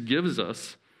 66 gives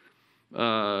us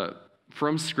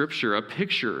from Scripture a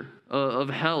picture of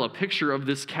hell, a picture of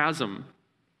this chasm.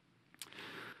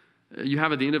 You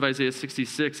have at the end of Isaiah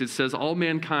 66, it says, all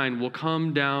mankind will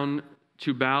come down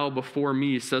to bow before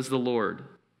me, says the Lord.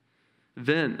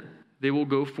 Then they will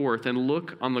go forth and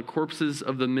look on the corpses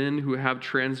of the men who have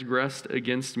transgressed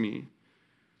against me.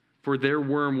 For their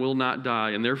worm will not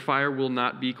die, and their fire will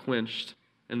not be quenched,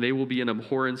 and they will be an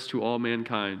abhorrence to all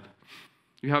mankind.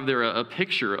 You have there a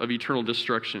picture of eternal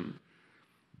destruction.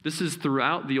 This is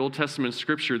throughout the Old Testament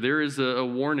Scripture. There is a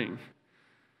warning.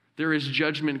 There is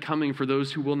judgment coming for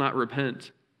those who will not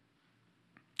repent.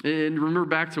 And remember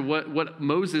back to what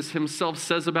Moses himself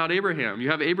says about Abraham.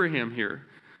 You have Abraham here.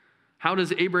 How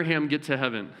does Abraham get to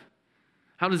heaven?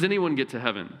 How does anyone get to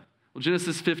heaven? Well,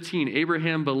 Genesis 15,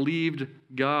 Abraham believed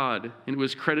God, and it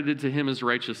was credited to him as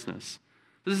righteousness.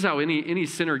 This is how any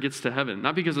sinner gets to heaven,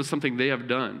 not because of something they have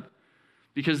done,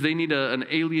 because they need an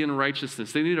alien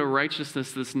righteousness. They need a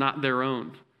righteousness that's not their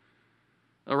own,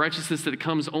 a righteousness that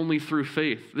comes only through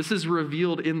faith. This is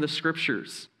revealed in the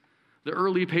Scriptures, the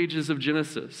early pages of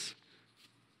Genesis.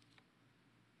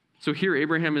 So here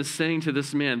Abraham is saying to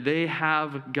this man, they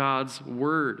have God's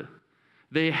word.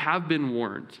 They have been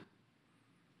warned.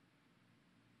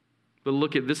 But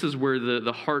look at, this is where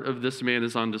the heart of this man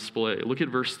is on display. Look at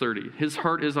verse 30. His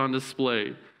heart is on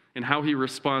display in how he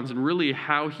responds and really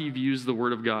how he views the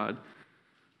word of God.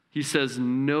 He says,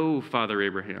 no, Father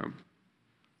Abraham.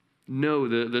 No,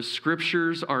 the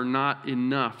scriptures are not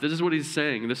enough. This is what he's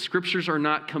saying. The scriptures are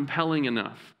not compelling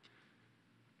enough.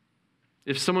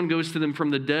 If someone goes to them from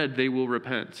the dead, they will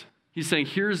repent. He's saying,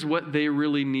 here's what they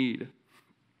really need.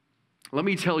 Let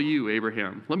me tell you,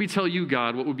 Abraham. Let me tell you,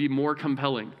 God, what would be more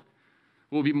compelling.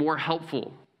 Will be more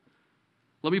helpful.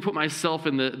 Let me put myself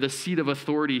in the seat of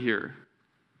authority here.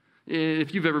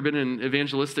 If you've ever been in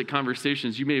evangelistic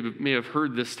conversations, you may have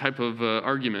heard this type of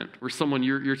argument where someone,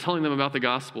 you're telling them about the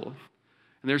gospel,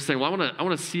 and they're saying, well, I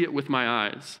want to see it with my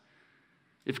eyes.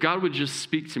 If God would just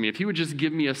speak to me, if he would just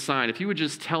give me a sign, if he would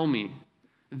just tell me,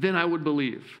 then I would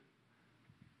believe.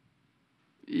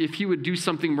 If he would do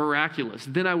something miraculous,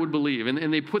 then I would believe.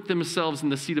 And they put themselves in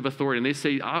the seat of authority, and they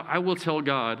say, I will tell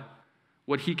God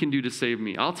what he can do to save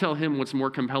me. I'll tell him what's more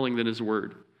compelling than his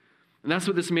word. And that's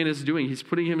what this man is doing. He's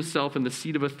putting himself in the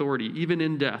seat of authority, even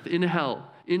in death, in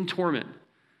hell, in torment.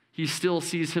 He still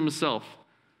sees himself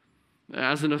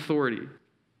as an authority.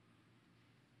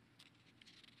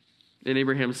 And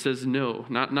Abraham says, no,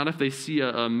 not if they see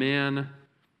a man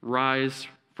rise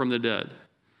from the dead.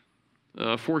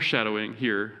 Foreshadowing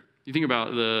here. You think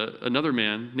about another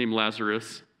man named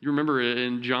Lazarus. You remember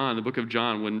in John, the book of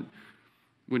John,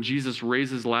 when Jesus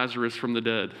raises Lazarus from the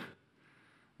dead.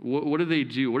 What do they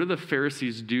do? What do the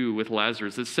Pharisees do with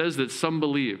Lazarus? It says that some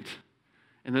believed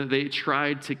and that they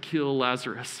tried to kill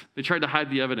Lazarus. They tried to hide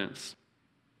the evidence.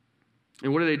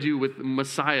 And what do they do with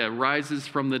Messiah rises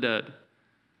from the dead?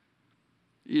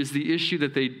 Is the issue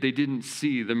that they didn't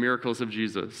see the miracles of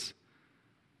Jesus.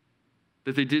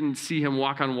 That they didn't see him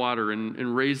walk on water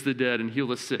and raise the dead and heal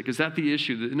the sick. Is that the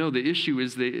issue? No, the issue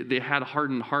is they had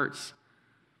hardened hearts.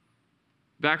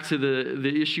 Back to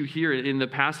the issue here in the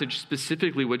passage,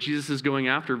 specifically what Jesus is going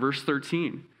after, verse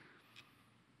 13.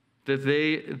 That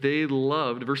they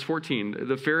loved, verse 14,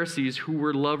 the Pharisees who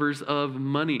were lovers of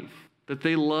money, that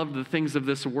they loved the things of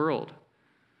this world.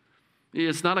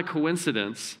 It's not a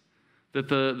coincidence that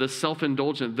the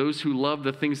self-indulgent, those who love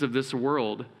the things of this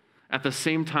world, at the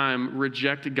same time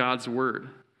reject God's word.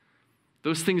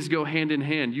 Those things go hand in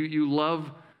hand. You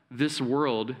love this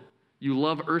world, you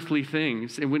love earthly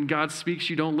things, and when God speaks,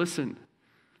 you don't listen.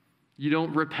 You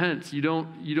don't repent. You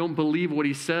don't believe what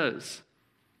he says.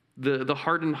 The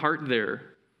hardened heart there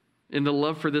and the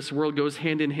love for this world goes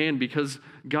hand in hand because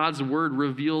God's word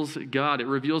reveals God. It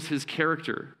reveals his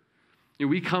character. And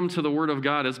we come to the word of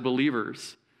God as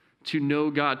believers to know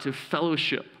God, to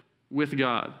fellowship with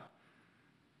God,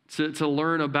 to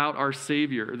learn about our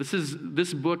Savior.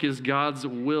 This book is God's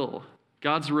will,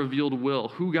 God's revealed will,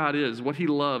 who God is, what he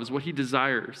loves, what he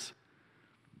desires.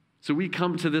 So we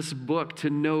come to this book to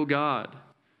know God.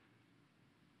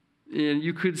 And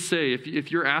you could say,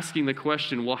 if you're asking the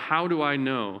question, well, how do I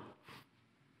know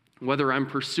whether I'm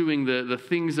pursuing the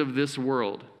things of this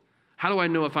world? How do I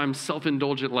know if I'm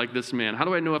self-indulgent like this man? How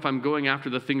do I know if I'm going after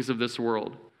the things of this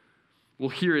world? Well,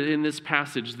 here in this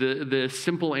passage, the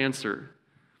simple answer,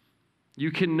 you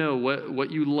can know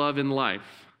what you love in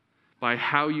life by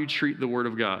how you treat the Word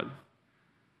of God.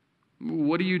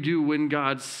 What do you do when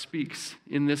God speaks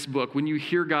in this book? When you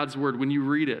hear God's Word, when you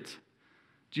read it?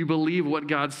 Do you believe what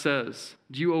God says?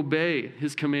 Do you obey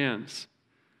his commands?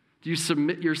 Do you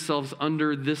submit yourselves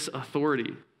under this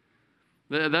authority?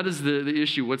 That is the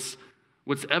issue. What's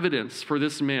evidence for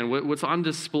this man? What's on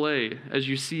display as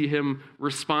you see him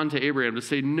respond to Abraham to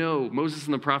say, no, Moses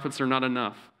and the prophets are not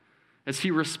enough. As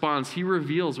he responds, he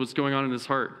reveals what's going on in his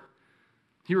heart.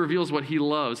 He reveals what he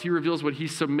loves. He reveals what he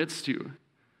submits to.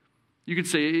 You could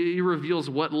say he reveals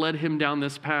what led him down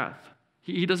this path.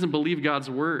 He doesn't believe God's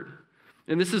word.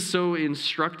 And this is so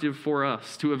instructive for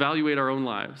us to evaluate our own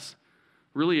lives,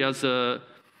 really as a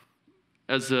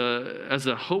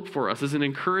hope for us, as an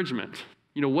encouragement.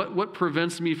 You know, what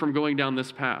prevents me from going down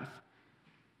this path?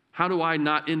 How do I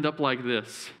not end up like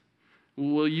this?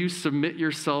 Will you submit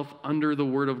yourself under the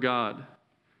word of God?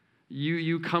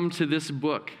 You come to this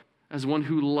book as one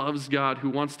who loves God, who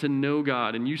wants to know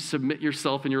God, and you submit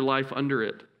yourself and your life under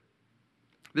it.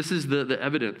 This is the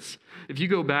evidence. If you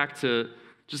go back to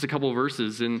just a couple of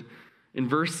verses, in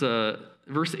verse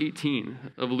 18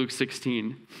 of Luke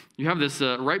 16, you have this,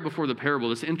 right before the parable,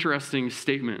 this interesting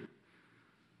statement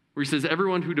where he says,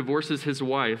 everyone who divorces his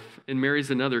wife and marries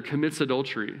another commits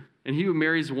adultery, and he who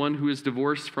marries one who is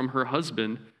divorced from her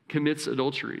husband commits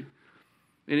adultery.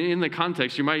 And in the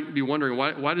context, you might be wondering,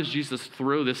 why does Jesus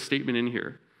throw this statement in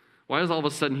here? Why is all of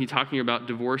a sudden he talking about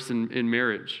divorce and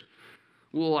marriage?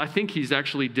 Well, I think he's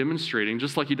actually demonstrating,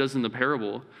 just like he does in the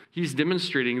parable, he's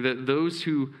demonstrating that those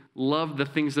who love the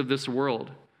things of this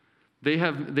world, they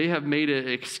have made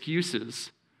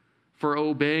excuses for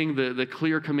obeying the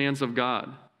clear commands of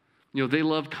God. You know, they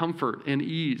love comfort and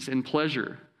ease and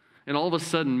pleasure. And all of a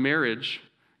sudden, marriage,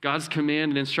 God's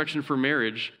command and instruction for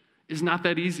marriage, is not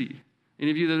that easy.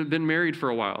 Any of you that have been married for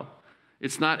a while,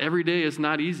 it's not, every day is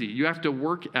not easy. You have to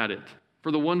work at it.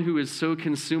 For the one who is so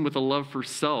consumed with a love for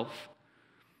self,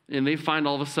 and they find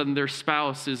all of a sudden their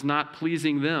spouse is not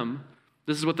pleasing them,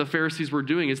 this is what the Pharisees were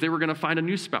doing, is they were going to find a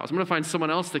new spouse. I'm going to find someone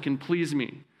else that can please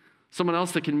me, someone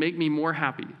else that can make me more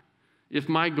happy. If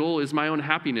my goal is my own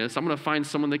happiness, I'm going to find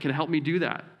someone that can help me do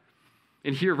that.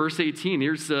 And here, verse 18,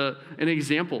 here's an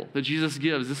example that Jesus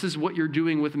gives. This is what you're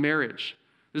doing with marriage.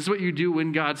 This is what you do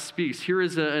when God speaks. Here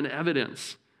is an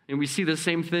evidence. And we see the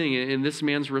same thing in this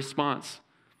man's response.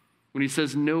 When he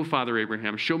says, no, Father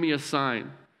Abraham, show me a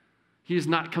sign. He is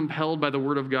not compelled by the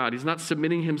word of God. He's not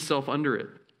submitting himself under it.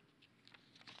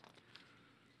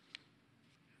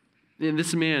 And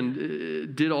this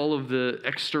man did all of the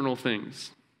external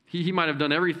things. He might have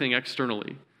done everything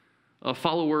externally. A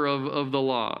follower of the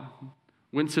law,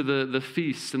 went to the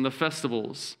feasts and the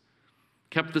festivals,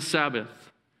 kept the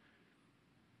Sabbath.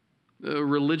 A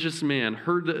religious man,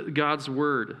 heard God's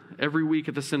word every week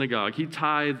at the synagogue. He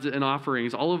tithed and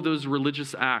offerings, all of those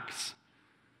religious acts.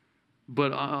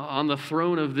 But on the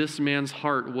throne of this man's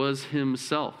heart was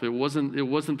himself. It wasn't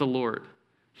the Lord.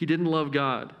 He didn't love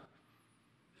God.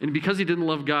 And because he didn't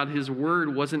love God, his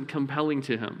word wasn't compelling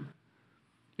to him.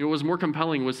 What was more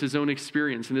compelling was his own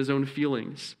experience and his own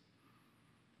feelings.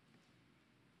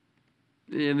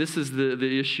 And this is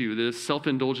the issue, this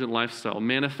self-indulgent lifestyle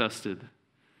manifested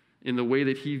in the way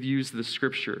that he views the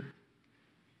Scripture.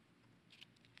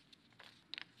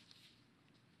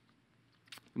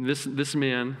 And this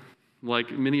man,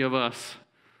 like many of us,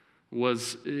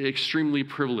 was extremely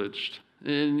privileged.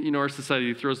 And, our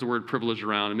society throws the word privilege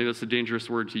around, and maybe that's a dangerous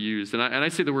word to use. And I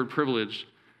say the word privilege.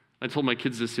 I told my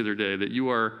kids this the other day, that you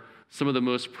are some of the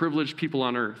most privileged people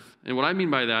on earth. And what I mean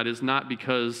by that is not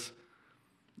because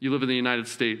you live in the United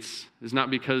States. It's not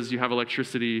because you have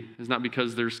electricity. It's not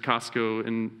because there's Costco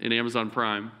and Amazon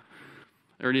Prime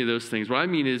or any of those things. What I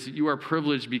mean is you are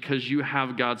privileged because you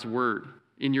have God's word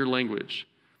in your language.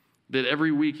 That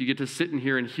every week you get to sit in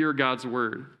here and hear God's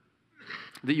word.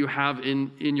 That you have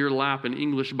in your lap an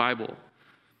English Bible.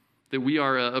 That we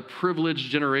are a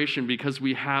privileged generation because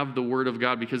we have the word of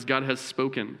God, because God has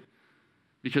spoken,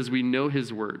 because we know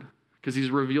his word, because he's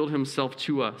revealed himself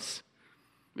to us.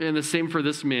 And the same for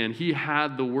this man. He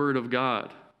had the word of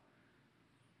God.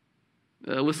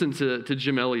 Listen to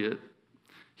Jim Elliot.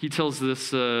 He tells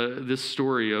this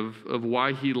story of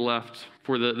why he left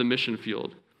for the mission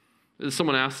field.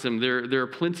 Someone asked him, there are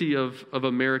plenty of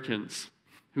Americans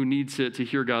who need to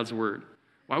hear God's word.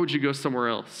 Why would you go somewhere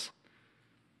else?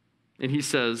 And he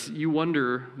says, you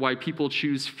wonder why people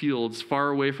choose fields far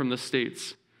away from the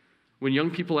States when young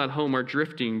people at home are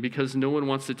drifting because no one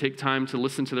wants to take time to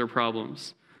listen to their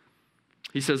problems.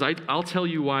 He says, I'll tell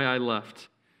you why I left.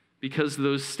 Because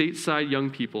those stateside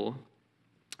young people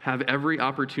have every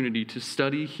opportunity to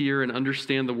study, hear, and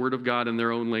understand the word of God in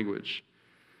their own language.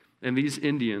 And these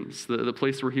Indians, the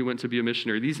place where he went to be a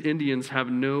missionary, these Indians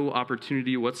have no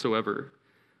opportunity whatsoever.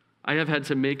 I have had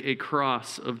to make a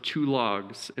cross of 2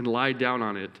 logs and lie down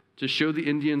on it to show the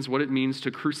Indians what it means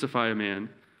to crucify a man.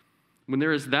 When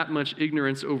there is that much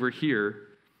ignorance over here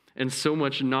and so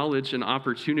much knowledge and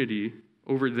opportunity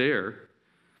over there,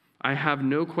 I have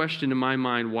no question in my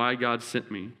mind why God sent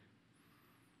me.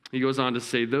 He goes on to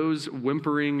say, those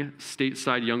whimpering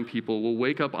stateside young people will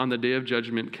wake up on the day of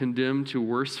judgment condemned to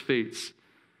worse fates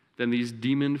than these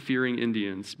demon-fearing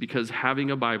Indians because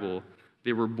having a Bible,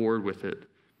 they were bored with it,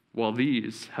 while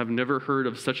these have never heard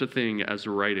of such a thing as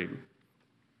writing.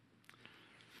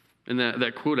 And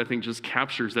that quote, I think, just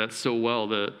captures that so well,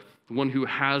 the one who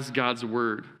has God's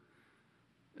word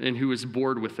and who is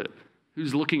bored with it,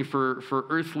 who's looking for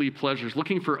earthly pleasures,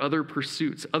 looking for other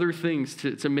pursuits, other things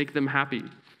to make them happy,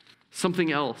 something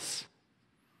else.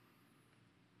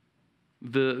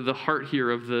 The heart here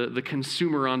of the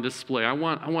consumer on display. I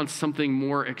want something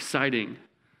more exciting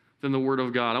than the Word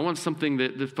of God. I want something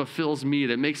that fulfills me,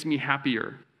 that makes me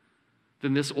happier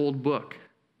than this old book.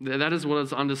 That is what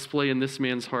is on display in this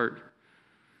man's heart.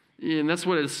 And that's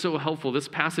what is so helpful. This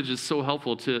passage is so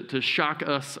helpful to shock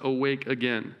us awake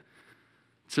again.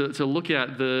 To look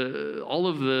at all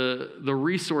of the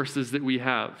resources that we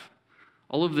have,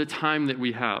 all of the time that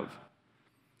we have,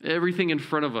 everything in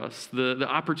front of us, the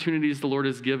opportunities the Lord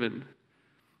has given,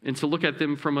 and to look at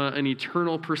them from an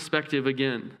eternal perspective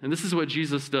again. And this is what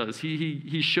Jesus does.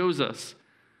 He shows us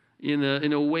in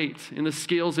a weight, in the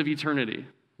scales of eternity,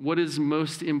 what is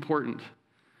most important.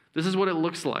 This is what it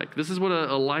looks like. This is what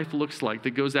a life looks like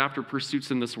that goes after pursuits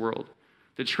in this world,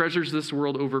 that treasures this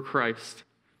world over Christ.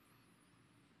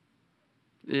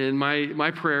 And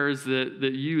my prayer is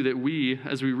that we,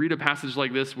 as we read a passage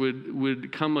like this,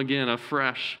 would come again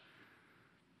afresh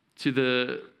to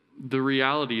the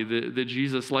reality that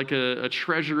Jesus, like a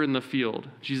treasure in the field,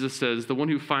 Jesus says, the one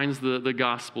who finds the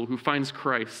gospel, who finds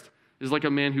Christ, is like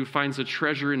a man who finds a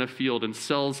treasure in a field and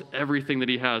sells everything that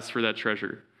he has for that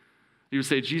treasure. He would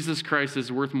say, Jesus Christ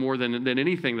is worth more than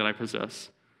anything that I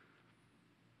possess.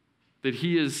 That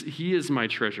he is my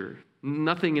treasure.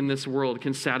 Nothing in this world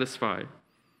can satisfy.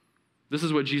 This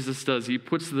is what Jesus does. He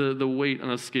puts the weight on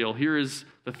a scale. Here is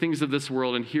the things of this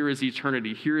world, and here is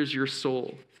eternity. Here is your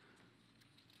soul.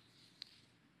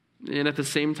 And at the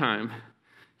same time,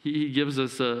 he gives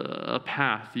us a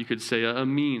path, you could say, a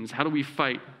means. How do we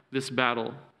fight this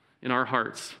battle in our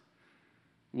hearts?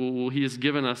 Well, he has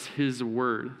given us his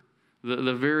word,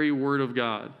 the very word of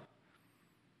God.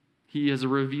 He has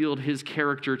revealed his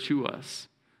character to us.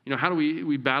 How do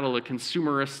we battle a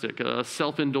consumeristic, a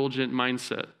self-indulgent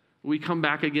mindset? We come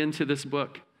back again to this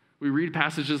book. We read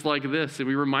passages like this, and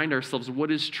we remind ourselves what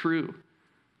is true.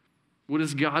 What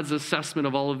is God's assessment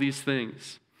of all of these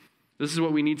things? This is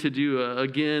what we need to do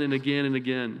again and again and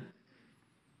again.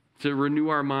 to renew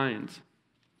our minds.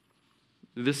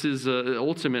 This is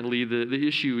ultimately the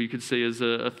issue, you could say, is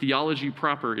a theology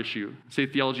proper issue. Say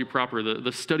theology proper,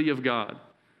 the study of God.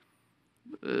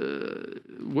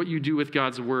 What you do with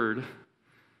God's word,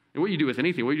 and what you do with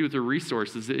anything, what you do with the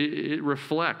resources, it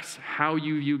reflects how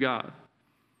you view God.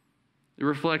 It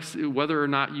reflects whether or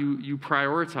not you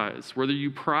prioritize, whether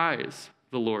you prize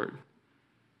the Lord.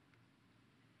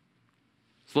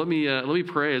 So let me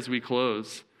pray as we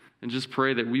close, and just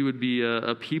pray that we would be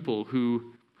a people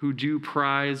who do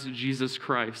prize Jesus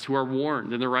Christ, who are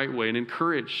warned in the right way and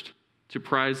encouraged to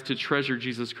treasure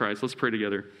Jesus Christ. Let's pray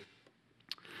together.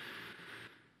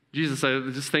 Jesus, I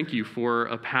just thank you for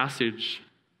a passage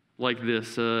like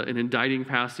this, an indicting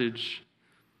passage,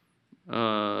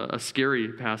 a scary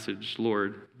passage,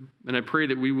 Lord. And I pray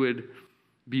that we would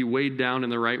be weighed down in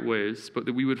the right ways, but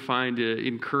that we would find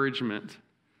encouragement,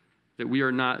 that we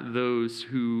are not those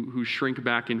who shrink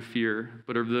back in fear,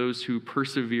 but are those who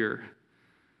persevere,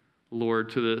 Lord,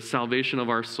 to the salvation of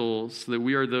our souls, so that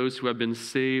we are those who have been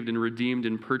saved and redeemed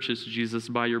and purchased, Jesus,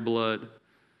 by your blood,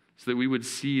 so that we would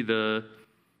see the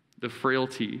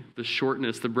frailty, the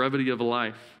shortness, the brevity of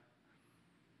life,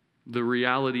 the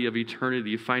reality of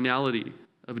eternity, finality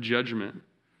of judgment,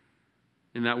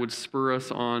 and that would spur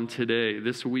us on today,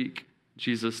 this week,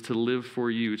 Jesus, to live for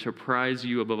you, to prize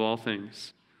you above all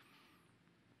things.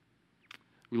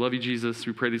 We love you, Jesus.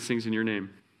 We pray these things in your name.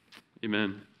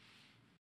 Amen.